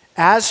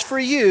 As for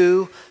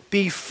you,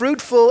 be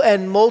fruitful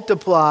and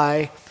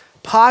multiply,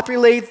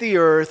 populate the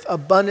earth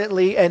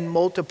abundantly and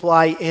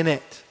multiply in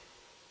it.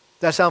 Does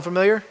that sound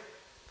familiar?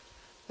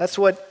 That's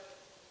what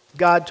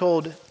God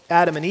told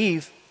Adam and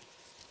Eve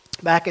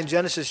back in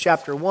Genesis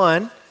chapter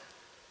 1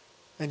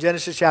 and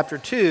Genesis chapter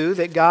 2,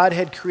 that God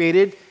had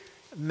created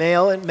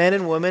men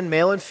and women,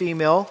 male and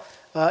female,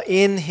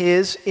 in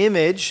his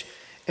image,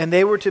 and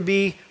they were to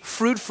be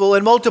fruitful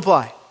and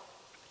multiply.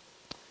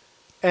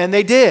 And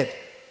they did.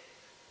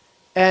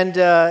 And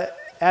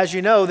as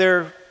you know,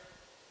 their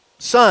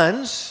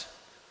sons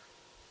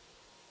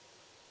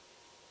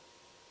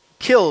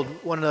killed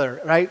one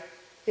another, right?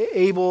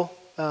 Abel,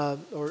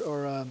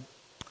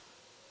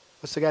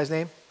 what's the guy's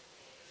name?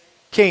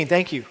 Cain,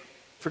 thank you.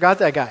 Forgot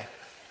that guy.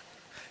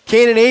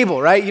 Cain and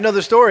Abel, right? You know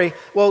the story.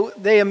 Well,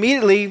 they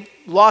immediately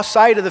lost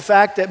sight of the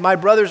fact that my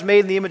brother's made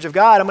in the image of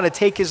God. I'm going to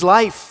take his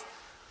life.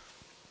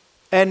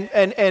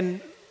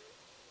 And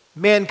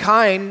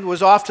mankind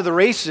was off to the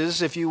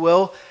races, if you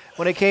will,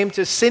 when it came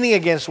to sinning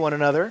against one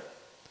another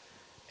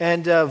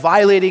and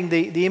violating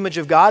the image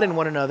of God in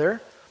one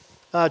another,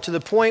 to the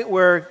point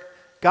where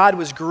God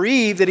was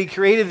grieved that he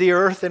created the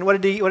earth, and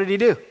what did he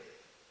do?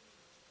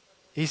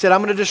 He said, I'm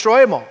going to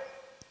destroy them all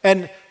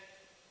and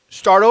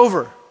start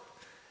over.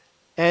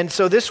 And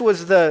so this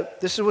was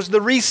the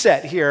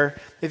reset here,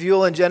 if you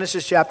will, in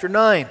Genesis chapter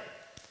 9.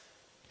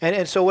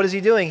 And so what is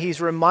he doing?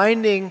 He's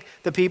reminding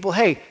the people,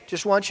 hey,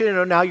 just want you to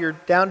know now you're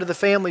down to the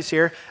families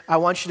here. I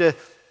want you to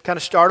kind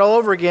of start all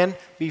over again,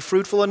 be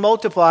fruitful and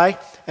multiply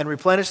and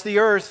replenish the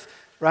earth,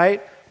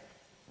 right?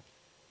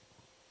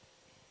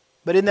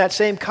 But in that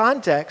same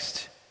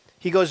context,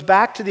 he goes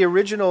back to the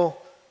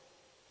original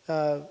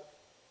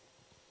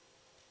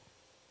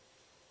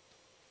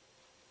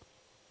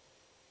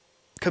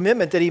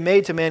commitment that he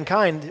made to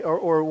mankind,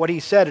 or what he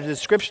said, a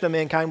description of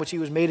mankind which he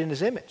was made in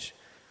his image.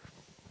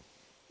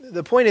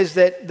 The point is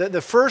that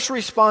the first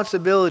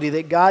responsibility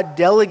that God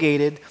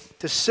delegated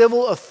to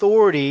civil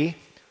authority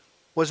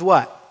was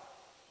what?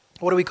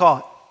 What do we call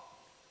it?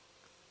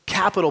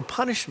 Capital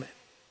punishment.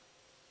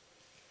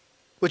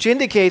 Which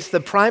indicates the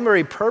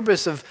primary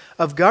purpose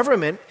of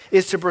government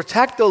is to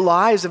protect the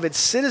lives of its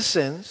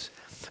citizens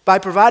by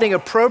providing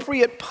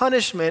appropriate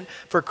punishment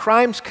for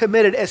crimes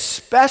committed,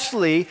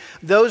 especially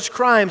those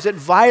crimes that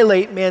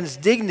violate man's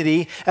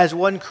dignity as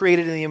one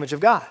created in the image of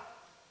God.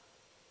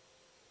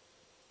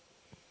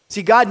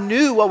 See, God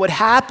knew what would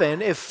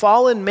happen if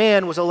fallen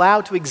man was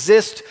allowed to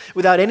exist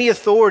without any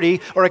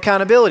authority or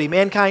accountability.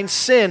 Mankind's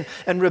sin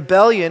and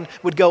rebellion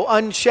would go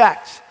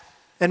unchecked,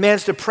 and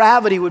man's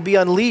depravity would be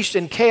unleashed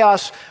and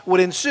chaos would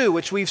ensue,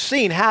 which we've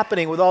seen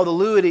happening with all the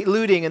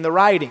looting and the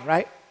rioting,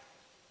 right?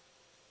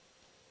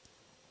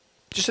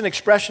 Just an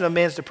expression of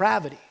man's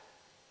depravity.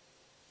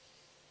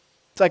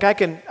 It's like I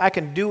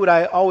can do what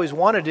I always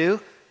want to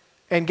do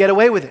and get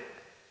away with it.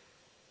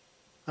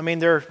 I mean,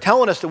 they're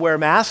telling us to wear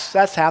masks.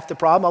 That's half the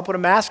problem. I'll put a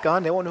mask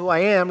on. They won't know who I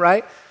am,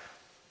 right?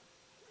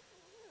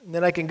 And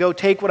then I can go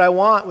take what I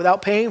want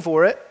without paying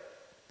for it.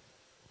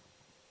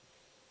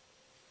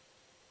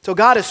 So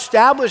God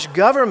established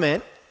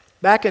government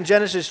back in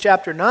Genesis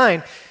chapter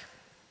 9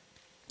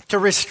 to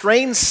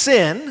restrain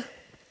sin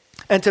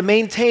and to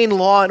maintain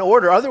law and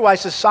order.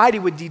 Otherwise, society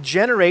would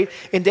degenerate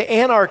into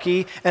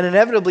anarchy and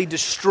inevitably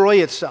destroy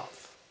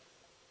itself.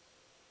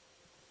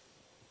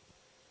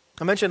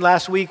 I mentioned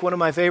last week one of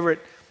my favorite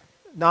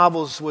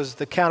novels was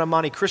The Count of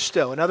Monte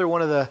Cristo, another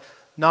one of the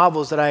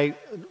novels that I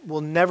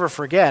will never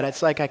forget.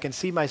 It's like I can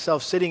see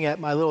myself sitting at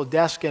my little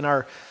desk in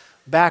our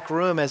back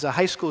room as a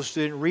high school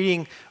student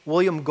reading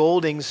William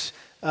Golding's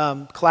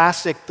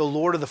classic, The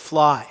Lord of the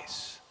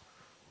Flies.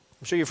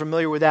 I'm sure you're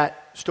familiar with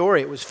that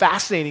story. It was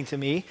fascinating to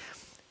me,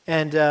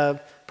 and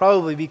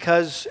probably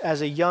because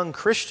as a young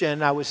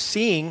Christian I was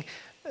seeing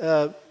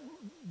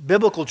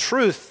biblical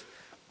truth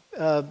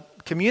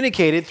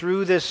communicated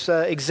through this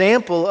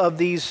example of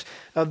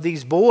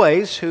these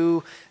boys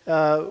who,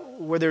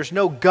 where there's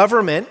no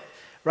government,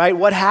 right?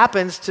 What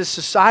happens to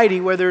society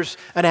where there's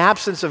an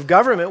absence of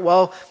government?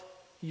 Well,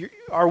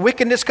 our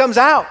wickedness comes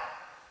out.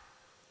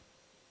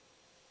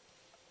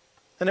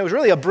 And it was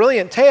really a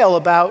brilliant tale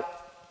about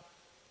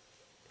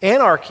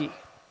anarchy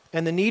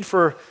and the need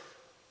for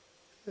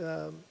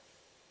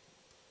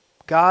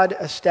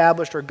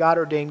God-established or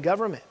God-ordained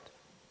government.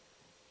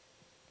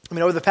 I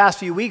mean, over the past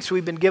few weeks,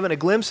 we've been given a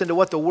glimpse into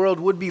what the world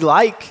would be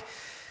like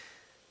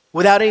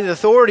without any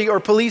authority or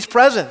police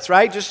presence,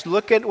 right? Just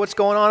look at what's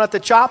going on at the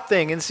CHOP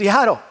thing in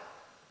Seattle.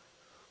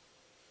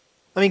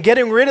 I mean,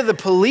 getting rid of the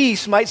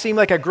police might seem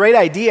like a great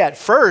idea at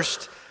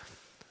first,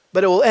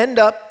 but it will end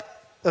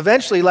up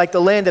eventually like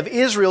the land of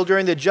Israel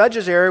during the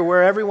Judges era,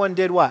 where everyone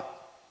did what?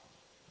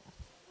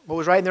 What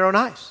was right in their own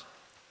eyes.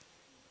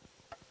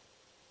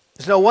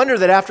 It's no wonder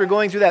that after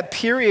going through that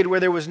period where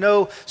there was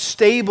no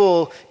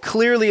stable,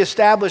 clearly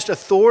established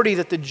authority,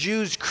 that the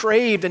Jews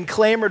craved and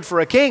clamored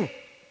for a king.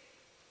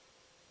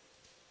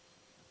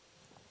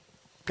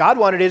 God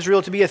wanted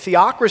Israel to be a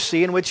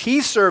theocracy in which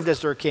he served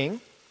as their king,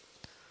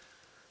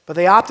 but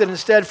they opted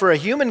instead for a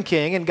human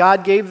king, and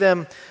God gave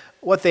them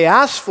what they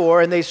asked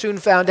for, and they soon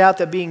found out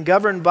that being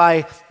governed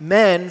by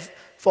men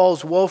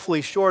falls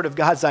woefully short of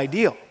God's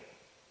ideal.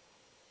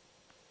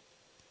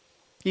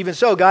 Even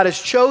so, God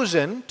has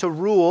chosen to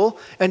rule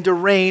and to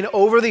reign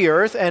over the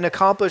earth and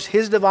accomplish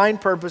his divine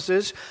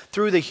purposes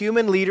through the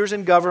human leaders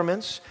and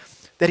governments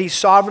that he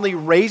sovereignly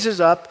raises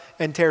up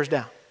and tears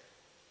down.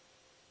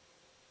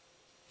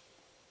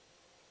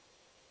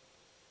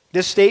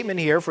 This statement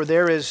here, for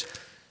there is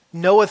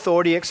no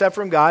authority except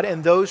from God,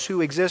 and those who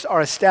exist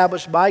are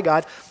established by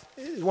God,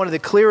 is one of the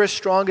clearest,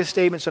 strongest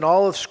statements in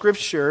all of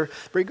Scripture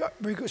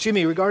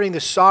regarding the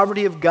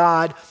sovereignty of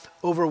God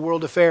over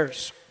world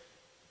affairs.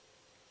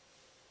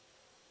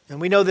 And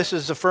we know this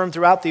is affirmed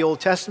throughout the Old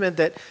Testament,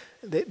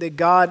 that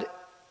God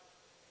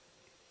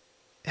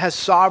has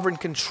sovereign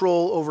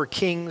control over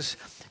kings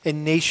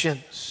and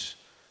nations.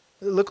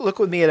 Look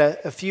with me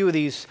at a few of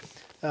these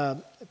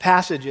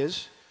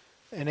passages.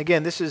 And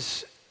again, this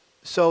is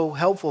so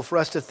helpful for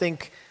us to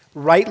think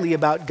rightly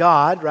about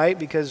God, right?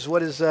 Because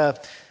what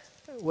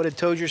did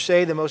Tozer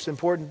say? The most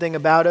important thing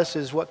about us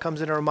is what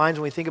comes into our minds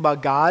when we think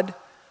about God.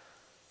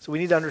 So we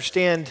need to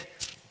understand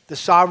the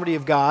sovereignty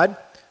of God.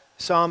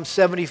 Psalm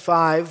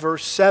 75,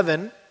 verse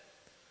 7,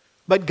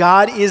 but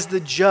God is the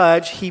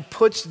judge. He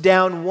puts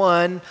down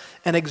one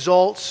and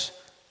exalts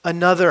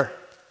another.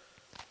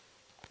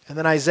 And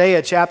then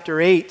Isaiah chapter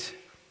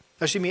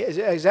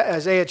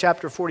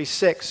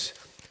 46,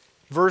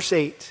 verse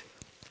 8.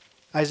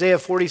 Isaiah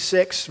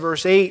 46,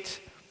 verse 8.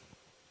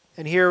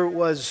 And here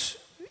was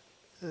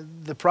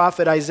the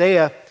prophet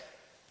Isaiah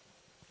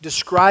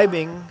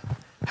describing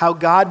how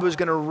God was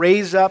going to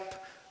raise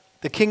up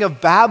the king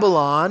of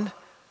Babylon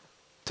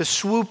to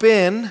swoop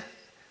in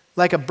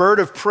like a bird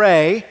of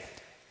prey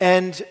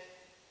and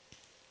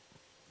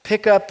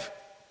pick up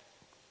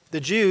the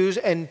Jews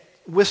and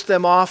whisk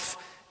them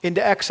off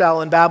into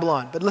exile in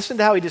Babylon. But listen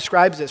to how he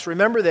describes this.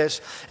 Remember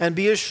this and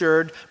be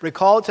assured,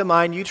 recall it to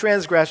mind, you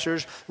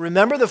transgressors.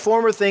 Remember the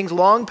former things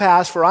long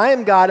past, for I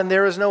am God and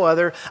there is no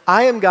other.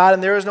 I am God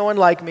and there is no one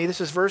like me. This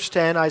is verse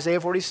 10,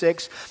 Isaiah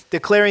 46,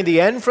 declaring the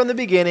end from the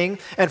beginning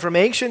and from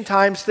ancient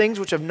times things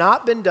which have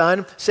not been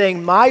done,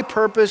 saying my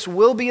purpose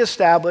will be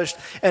established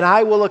and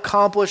I will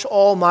accomplish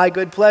all my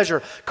good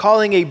pleasure.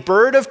 Calling a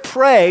bird of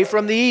prey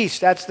from the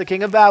east, that's the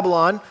king of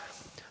Babylon,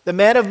 the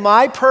man of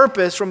my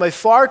purpose from a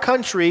far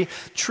country,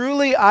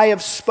 truly I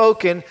have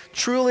spoken,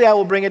 truly I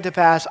will bring it to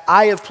pass,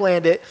 I have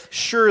planned it,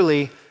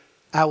 surely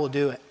I will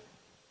do it.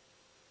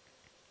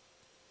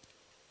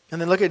 And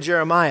then look at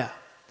Jeremiah.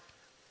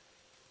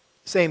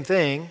 Same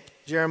thing,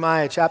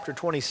 Jeremiah chapter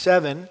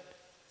 27,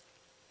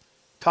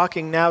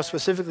 talking now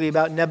specifically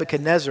about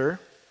Nebuchadnezzar,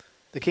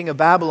 the king of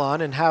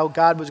Babylon, and how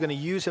God was going to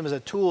use him as a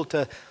tool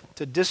to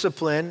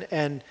discipline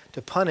and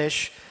to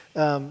punish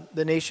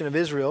the nation of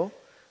Israel.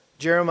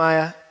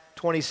 Jeremiah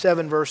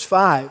 27, verse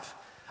 5.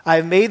 I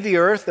have made the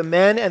earth, the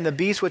men and the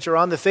beasts which are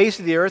on the face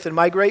of the earth, in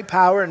my great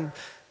power and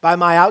by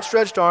my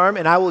outstretched arm,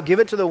 and I will give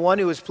it to the one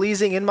who is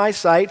pleasing in my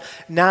sight.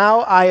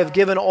 Now I have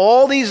given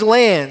all these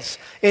lands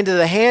into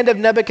the hand of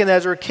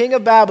Nebuchadnezzar, king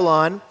of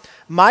Babylon,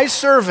 my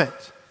servant.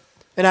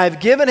 And I have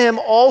given him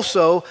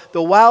also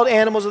the wild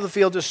animals of the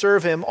field to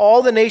serve him.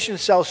 All the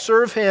nations shall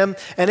serve him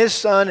and his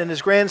son and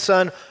his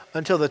grandson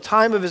until the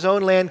time of his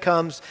own land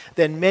comes.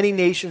 Then many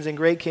nations and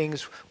great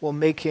kings will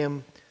make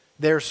him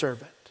their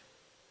servant.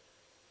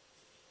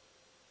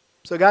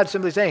 So God's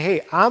simply saying,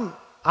 hey,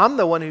 I'm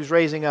the one who's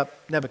raising up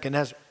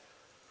Nebuchadnezzar.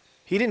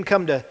 He didn't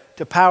come to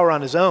power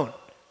on his own.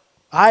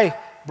 I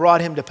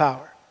brought him to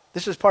power.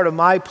 This is part of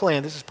my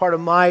plan. This is part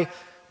of my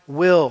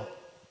will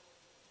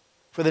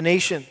for the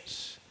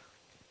nations.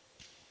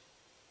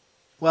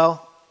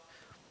 Well,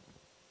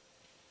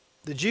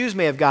 the Jews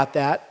may have got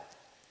that,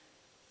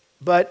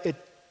 but it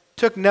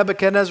took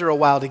Nebuchadnezzar a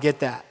while to get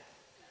that.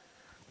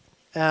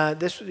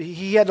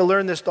 He had to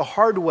learn this the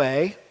hard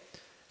way.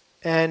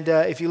 And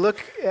if you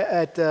look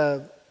at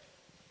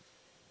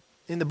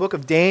in the book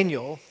of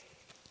Daniel,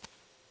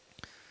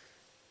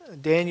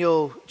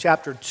 Daniel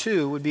chapter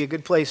 2 would be a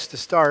good place to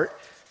start.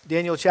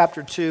 Daniel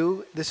chapter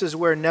 2, this is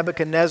where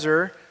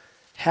Nebuchadnezzar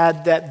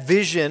had that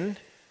vision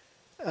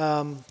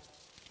of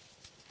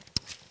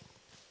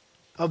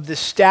the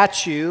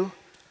statue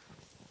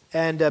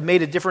and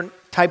made a different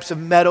types of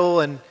metal,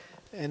 and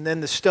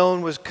then the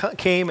stone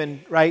came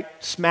and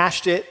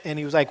smashed it, and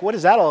he was like, what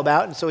is that all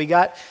about? And so he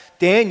got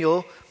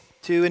Daniel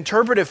to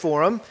interpret it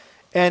for him.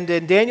 And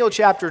in Daniel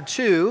chapter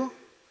 2,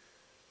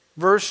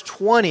 verse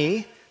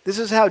 20, this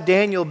is how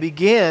Daniel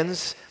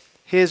begins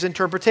his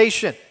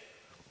interpretation.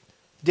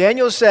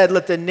 Daniel said,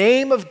 let the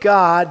name of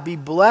God be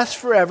blessed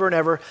forever and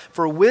ever,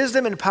 for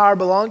wisdom and power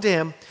belong to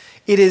him.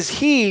 It is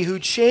he who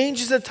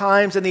changes the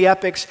times and the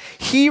epochs.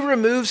 He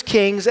removes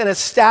kings and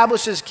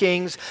establishes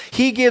kings.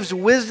 He gives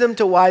wisdom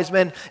to wise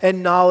men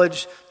and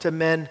knowledge to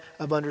men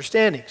of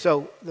understanding.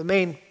 So the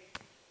main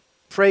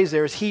phrase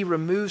there is he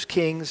removes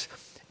kings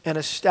and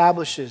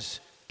establishes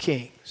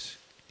kings.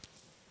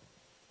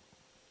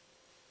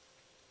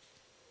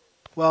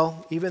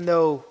 Well, even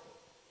though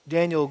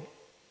Daniel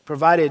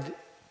provided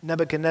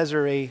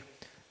Nebuchadnezzar an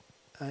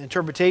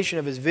interpretation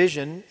of his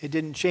vision, it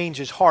didn't change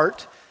his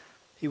heart.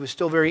 He was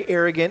still very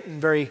arrogant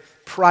and very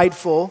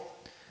prideful.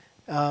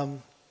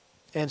 And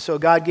so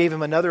God gave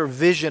him another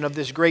vision of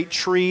this great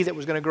tree that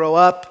was going to grow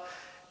up,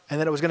 and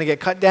then it was going to get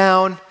cut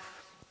down.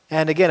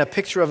 And again, a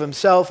picture of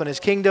himself and his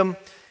kingdom.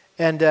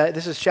 And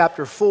this is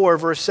chapter 4,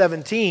 verse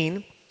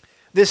 17.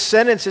 This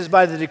sentence is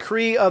by the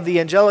decree of the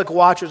angelic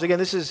watchers. Again,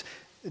 this is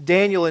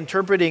Daniel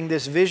interpreting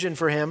this vision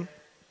for him.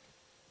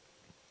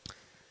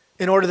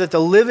 In order that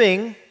the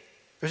living,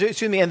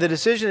 and the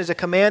decision is a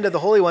command of the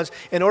holy ones,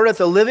 in order that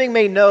the living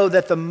may know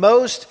that the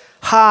Most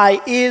High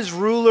is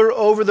ruler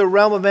over the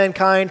realm of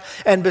mankind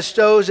and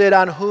bestows it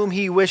on whom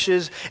he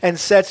wishes and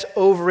sets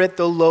over it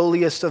the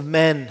lowliest of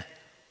men.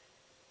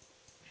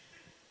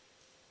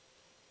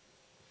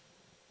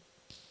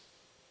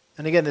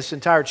 And again, this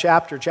entire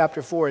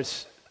chapter 4,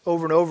 it's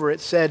over and over, it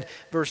said,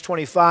 verse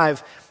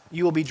 25,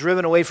 you will be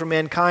driven away from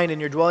mankind,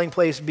 and your dwelling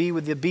place be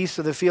with the beasts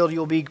of the field. You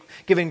will be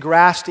given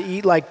grass to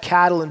eat like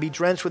cattle and be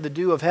drenched with the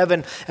dew of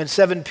heaven, and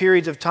 7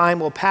 periods of time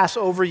will pass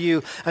over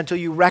you until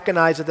you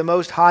recognize that the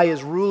Most High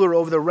is ruler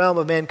over the realm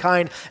of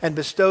mankind and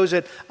bestows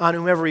it on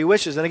whomever he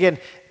wishes. And again,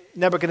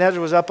 Nebuchadnezzar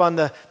was up on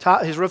the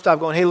top, his rooftop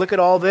going, hey, look at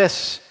all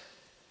this.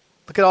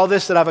 Look at all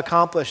this that I've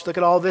accomplished. Look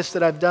at all this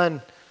that I've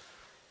done.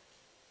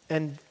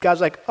 And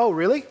God's like, oh,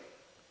 really?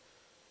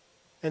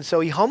 And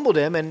so he humbled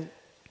him, and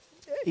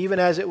even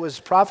as it was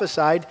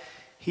prophesied,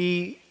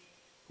 he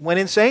went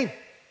insane.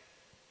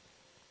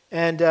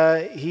 And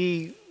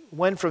he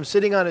went from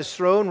sitting on his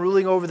throne,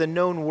 ruling over the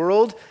known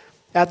world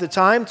at the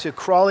time, to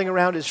crawling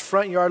around his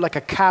front yard like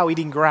a cow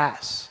eating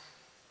grass.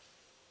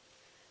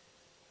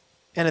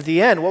 And at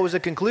the end, what was the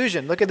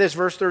conclusion? Look at this,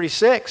 verse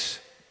 36.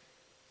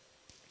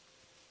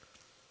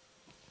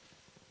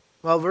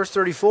 Well, verse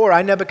 34,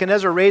 I,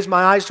 Nebuchadnezzar, raised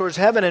my eyes towards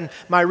heaven, and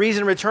my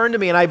reason returned to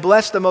me, and I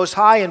blessed the Most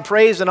High, and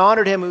praised and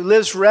honored him who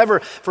lives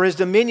forever, for his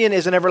dominion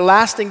is an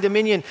everlasting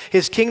dominion.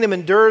 His kingdom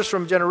endures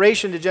from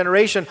generation to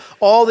generation.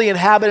 All the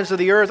inhabitants of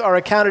the earth are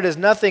accounted as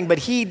nothing, but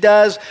he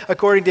does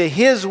according to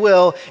his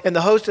will in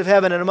the host of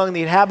heaven and among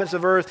the inhabitants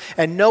of earth,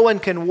 and no one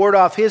can ward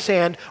off his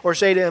hand or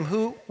say to him,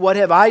 what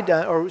have I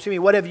done, or excuse me,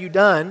 what have you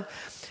done?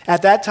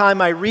 At that time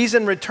my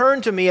reason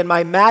returned to me, and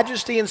my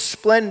majesty and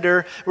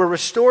splendor were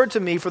restored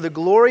to me for the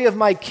glory of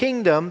my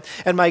kingdom,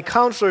 and my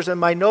counselors and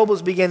my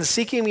nobles began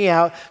seeking me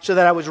out, so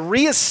that I was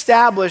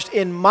reestablished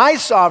in my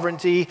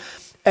sovereignty,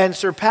 and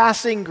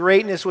surpassing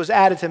greatness was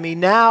added to me.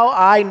 Now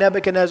I,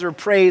 Nebuchadnezzar,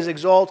 praise,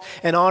 exalt,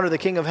 and honor the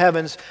King of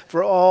heavens,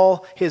 for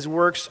all his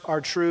works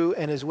are true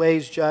and his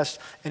ways just,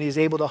 and he is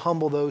able to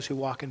humble those who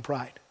walk in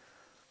pride.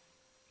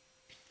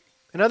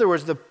 In other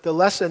words, the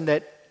lesson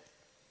that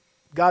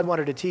God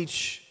wanted to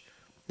teach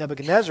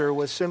Nebuchadnezzar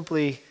was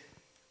simply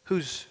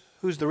who's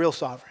the real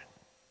sovereign.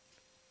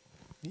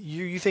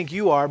 You think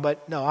you are,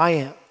 but no, I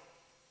am.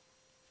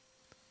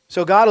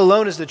 So God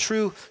alone is the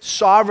true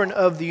sovereign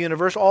of the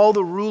universe. All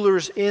the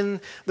rulers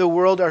in the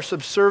world are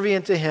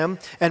subservient to him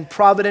and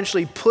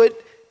providentially put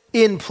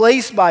in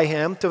place by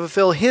him to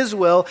fulfill his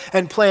will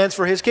and plans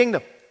for his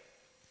kingdom.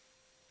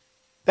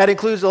 That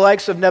includes the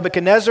likes of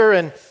Nebuchadnezzar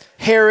and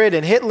Herod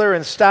and Hitler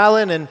and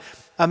Stalin and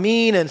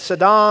Amin and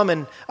Saddam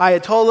and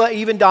Ayatollah,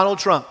 even Donald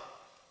Trump.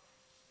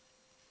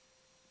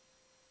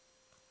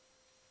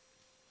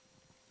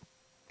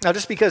 Now,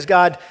 just because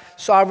God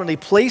sovereignly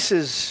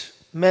places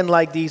men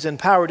like these in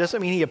power doesn't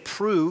mean he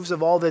approves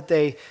of all that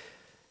they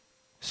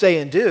say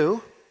and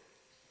do.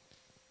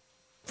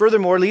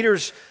 Furthermore,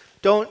 leaders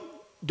don't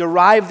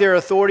derive their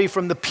authority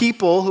from the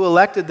people who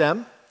elected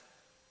them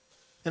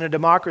in a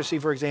democracy,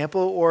 for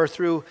example, or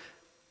through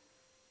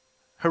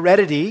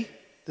heredity,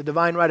 the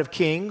divine right of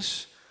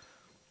kings,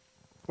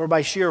 or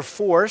by sheer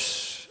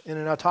force in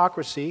an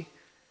autocracy.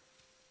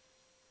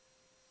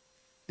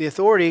 Their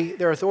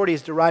authority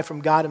is derived from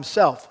God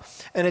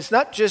himself. And it's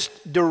not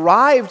just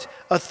derived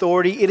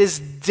authority, it is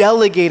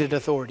delegated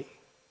authority.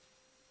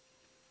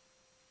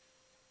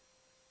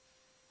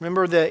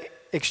 Remember the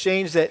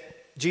exchange that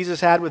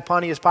Jesus had with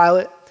Pontius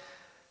Pilate?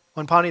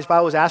 When Pontius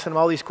Pilate was asking him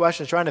all these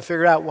questions, trying to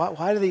figure out,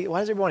 why does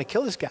everyone want to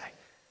kill this guy?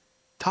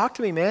 Talk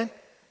to me, man.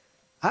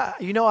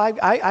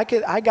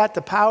 I got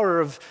the power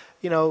of,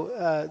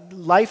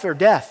 life or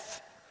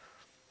death.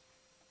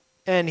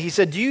 And he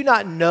said, do you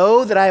not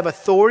know that I have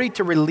authority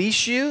to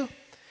release you?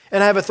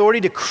 And I have authority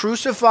to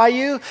crucify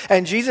you?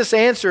 And Jesus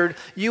answered,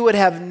 you would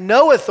have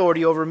no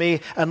authority over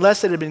me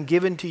unless it had been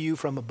given to you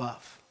from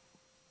above.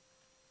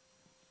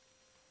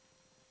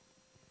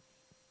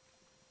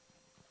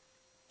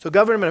 So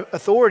government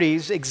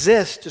authorities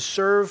exist to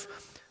serve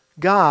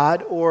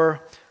God,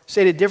 or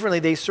stated differently,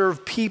 they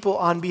serve people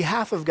on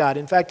behalf of God.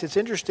 In fact, it's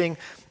interesting,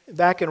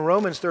 back in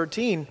Romans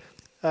 13,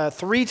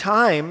 3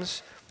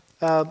 times,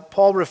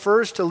 Paul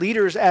refers to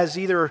leaders as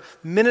either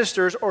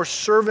ministers or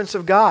servants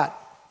of God.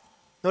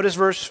 Notice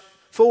verse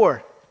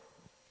 4.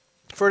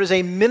 For it is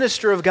a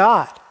minister of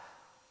God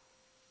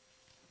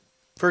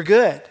for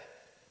good.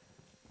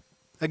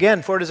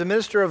 Again, for it is a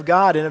minister of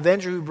God, an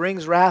avenger who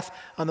brings wrath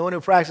on the one who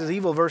practices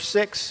evil. Verse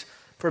 6.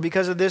 For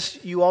because of this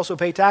you also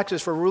pay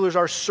taxes, for rulers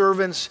are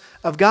servants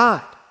of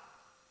God.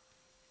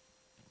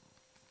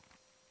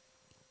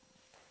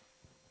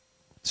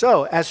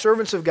 So, as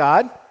servants of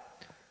God,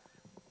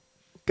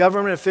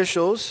 government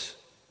officials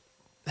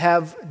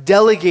have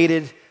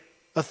delegated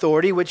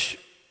authority, which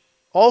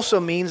also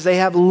means they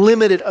have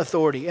limited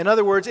authority. In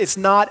other words, it's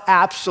not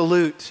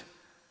absolute.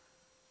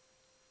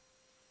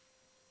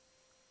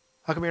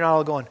 How come you're not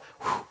all going,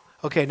 whew,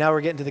 okay, now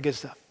we're getting to the good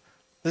stuff.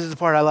 This is the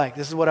part I like.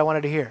 This is what I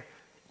wanted to hear.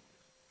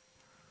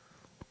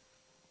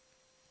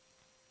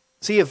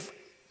 See, if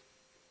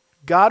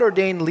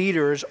God-ordained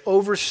leaders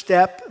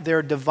overstep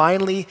their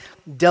divinely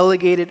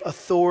delegated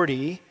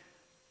authority,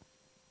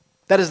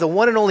 that is the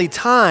one and only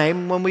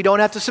time when we don't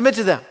have to submit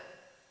to them.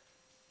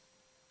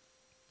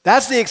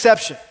 That's the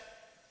exception.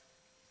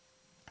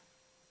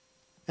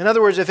 In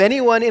other words, if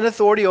anyone in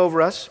authority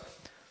over us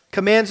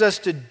commands us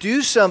to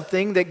do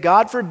something that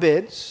God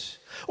forbids,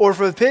 or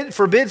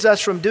forbids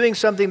us from doing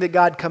something that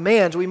God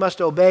commands, we must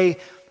disobey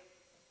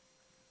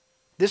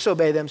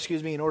them,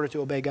 in order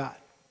to obey God.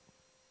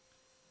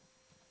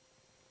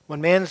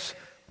 When man's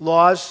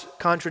laws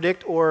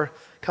contradict or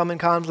come in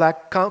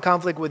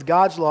conflict with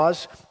God's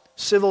laws,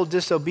 civil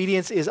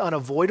disobedience is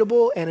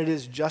unavoidable and it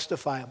is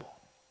justifiable.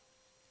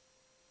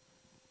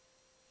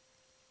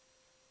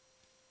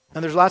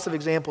 And there's lots of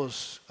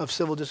examples of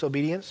civil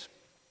disobedience.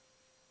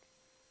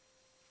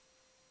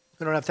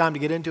 We don't have time to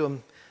get into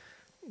them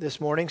this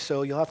morning,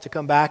 so you'll have to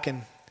come back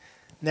and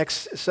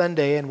next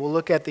Sunday and we'll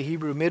look at the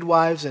Hebrew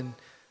midwives and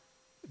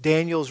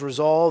Daniel's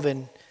resolve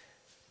in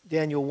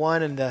Daniel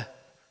 1 and the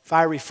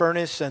fiery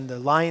furnace and the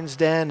lion's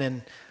den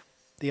and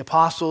the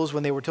apostles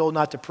when they were told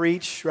not to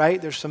preach,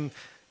 right? There's some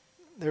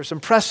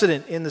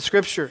precedent in the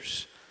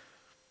scriptures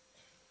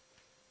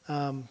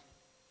that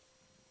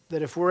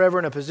if we're ever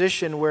in a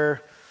position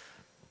where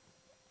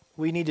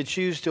we need to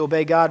choose to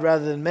obey God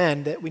rather than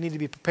men, that we need to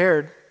be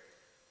prepared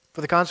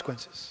for the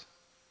consequences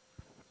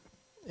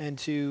and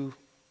to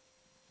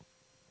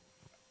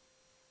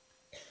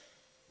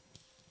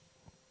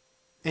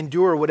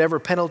endure whatever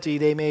penalty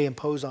they may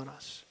impose on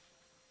us.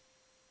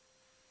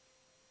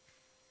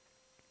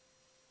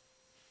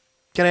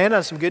 Can I end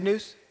on some good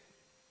news?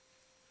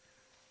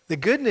 The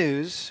good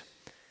news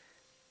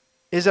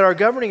is that our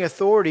governing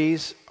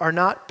authorities are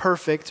not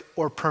perfect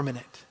or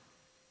permanent.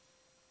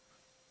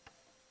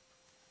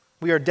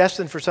 We are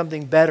destined for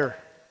something better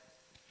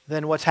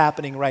than what's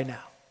happening right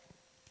now.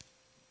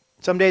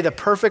 Someday the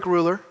perfect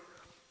ruler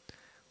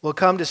will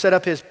come to set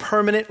up his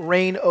permanent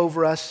reign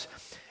over us,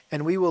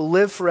 and we will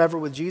live forever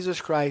with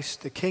Jesus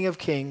Christ, the King of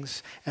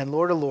Kings and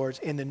Lord of Lords,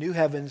 in the new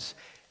heavens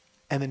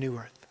and the new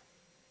earth.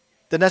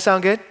 Doesn't that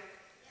sound good?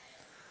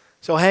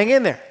 So hang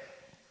in there.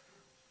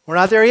 We're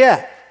not there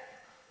yet.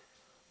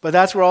 But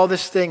that's where all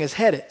this thing is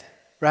headed,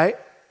 right?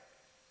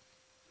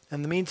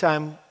 In the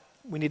meantime,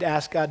 we need to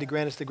ask God to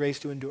grant us the grace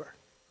to endure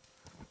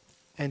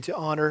and to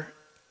honor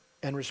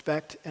and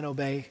respect and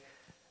obey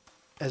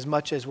as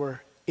much as we're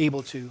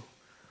able to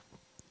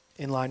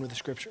in line with the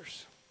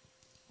Scriptures.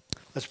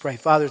 Let's pray.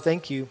 Father,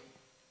 thank you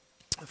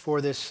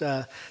for this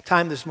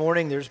time this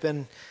morning. There's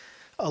been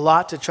a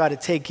lot to try to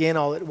take in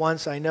all at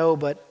once, I know,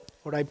 but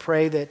Lord, I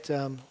pray that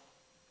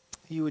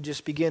you would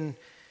just begin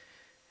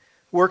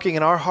working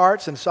in our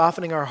hearts and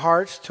softening our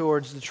hearts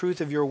towards the truth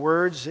of your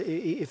words.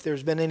 If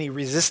there's been any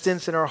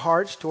resistance in our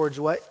hearts towards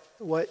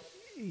what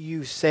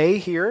you say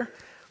here,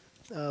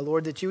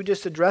 Lord, that you would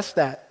just address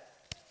that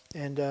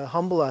and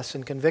humble us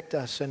and convict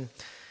us. And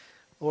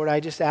Lord, I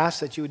just ask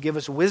that you would give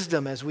us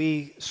wisdom as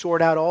we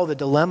sort out all the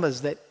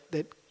dilemmas that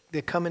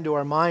come into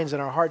our minds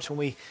and our hearts when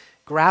we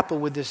grapple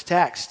with this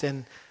text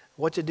and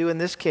what to do in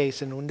this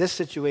case and in this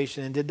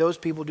situation. And did those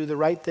people do the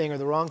right thing or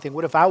the wrong thing?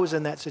 What if I was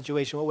in that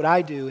situation? What would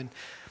I do? And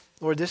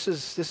Lord, this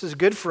is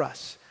good for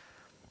us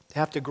to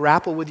have to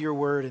grapple with your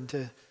word and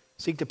to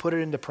seek to put it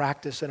into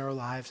practice in our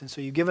lives. And so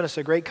you've given us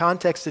a great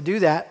context to do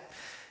that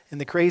in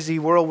the crazy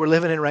world we're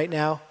living in right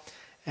now.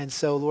 And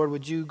so, Lord,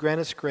 would you grant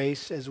us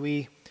grace as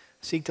we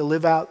seek to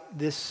live out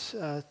this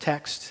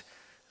text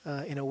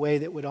in a way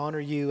that would honor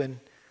you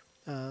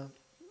and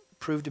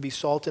prove to be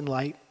salt and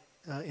light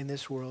in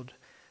this world.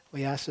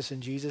 We ask this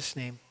in Jesus'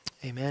 name.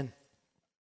 Amen.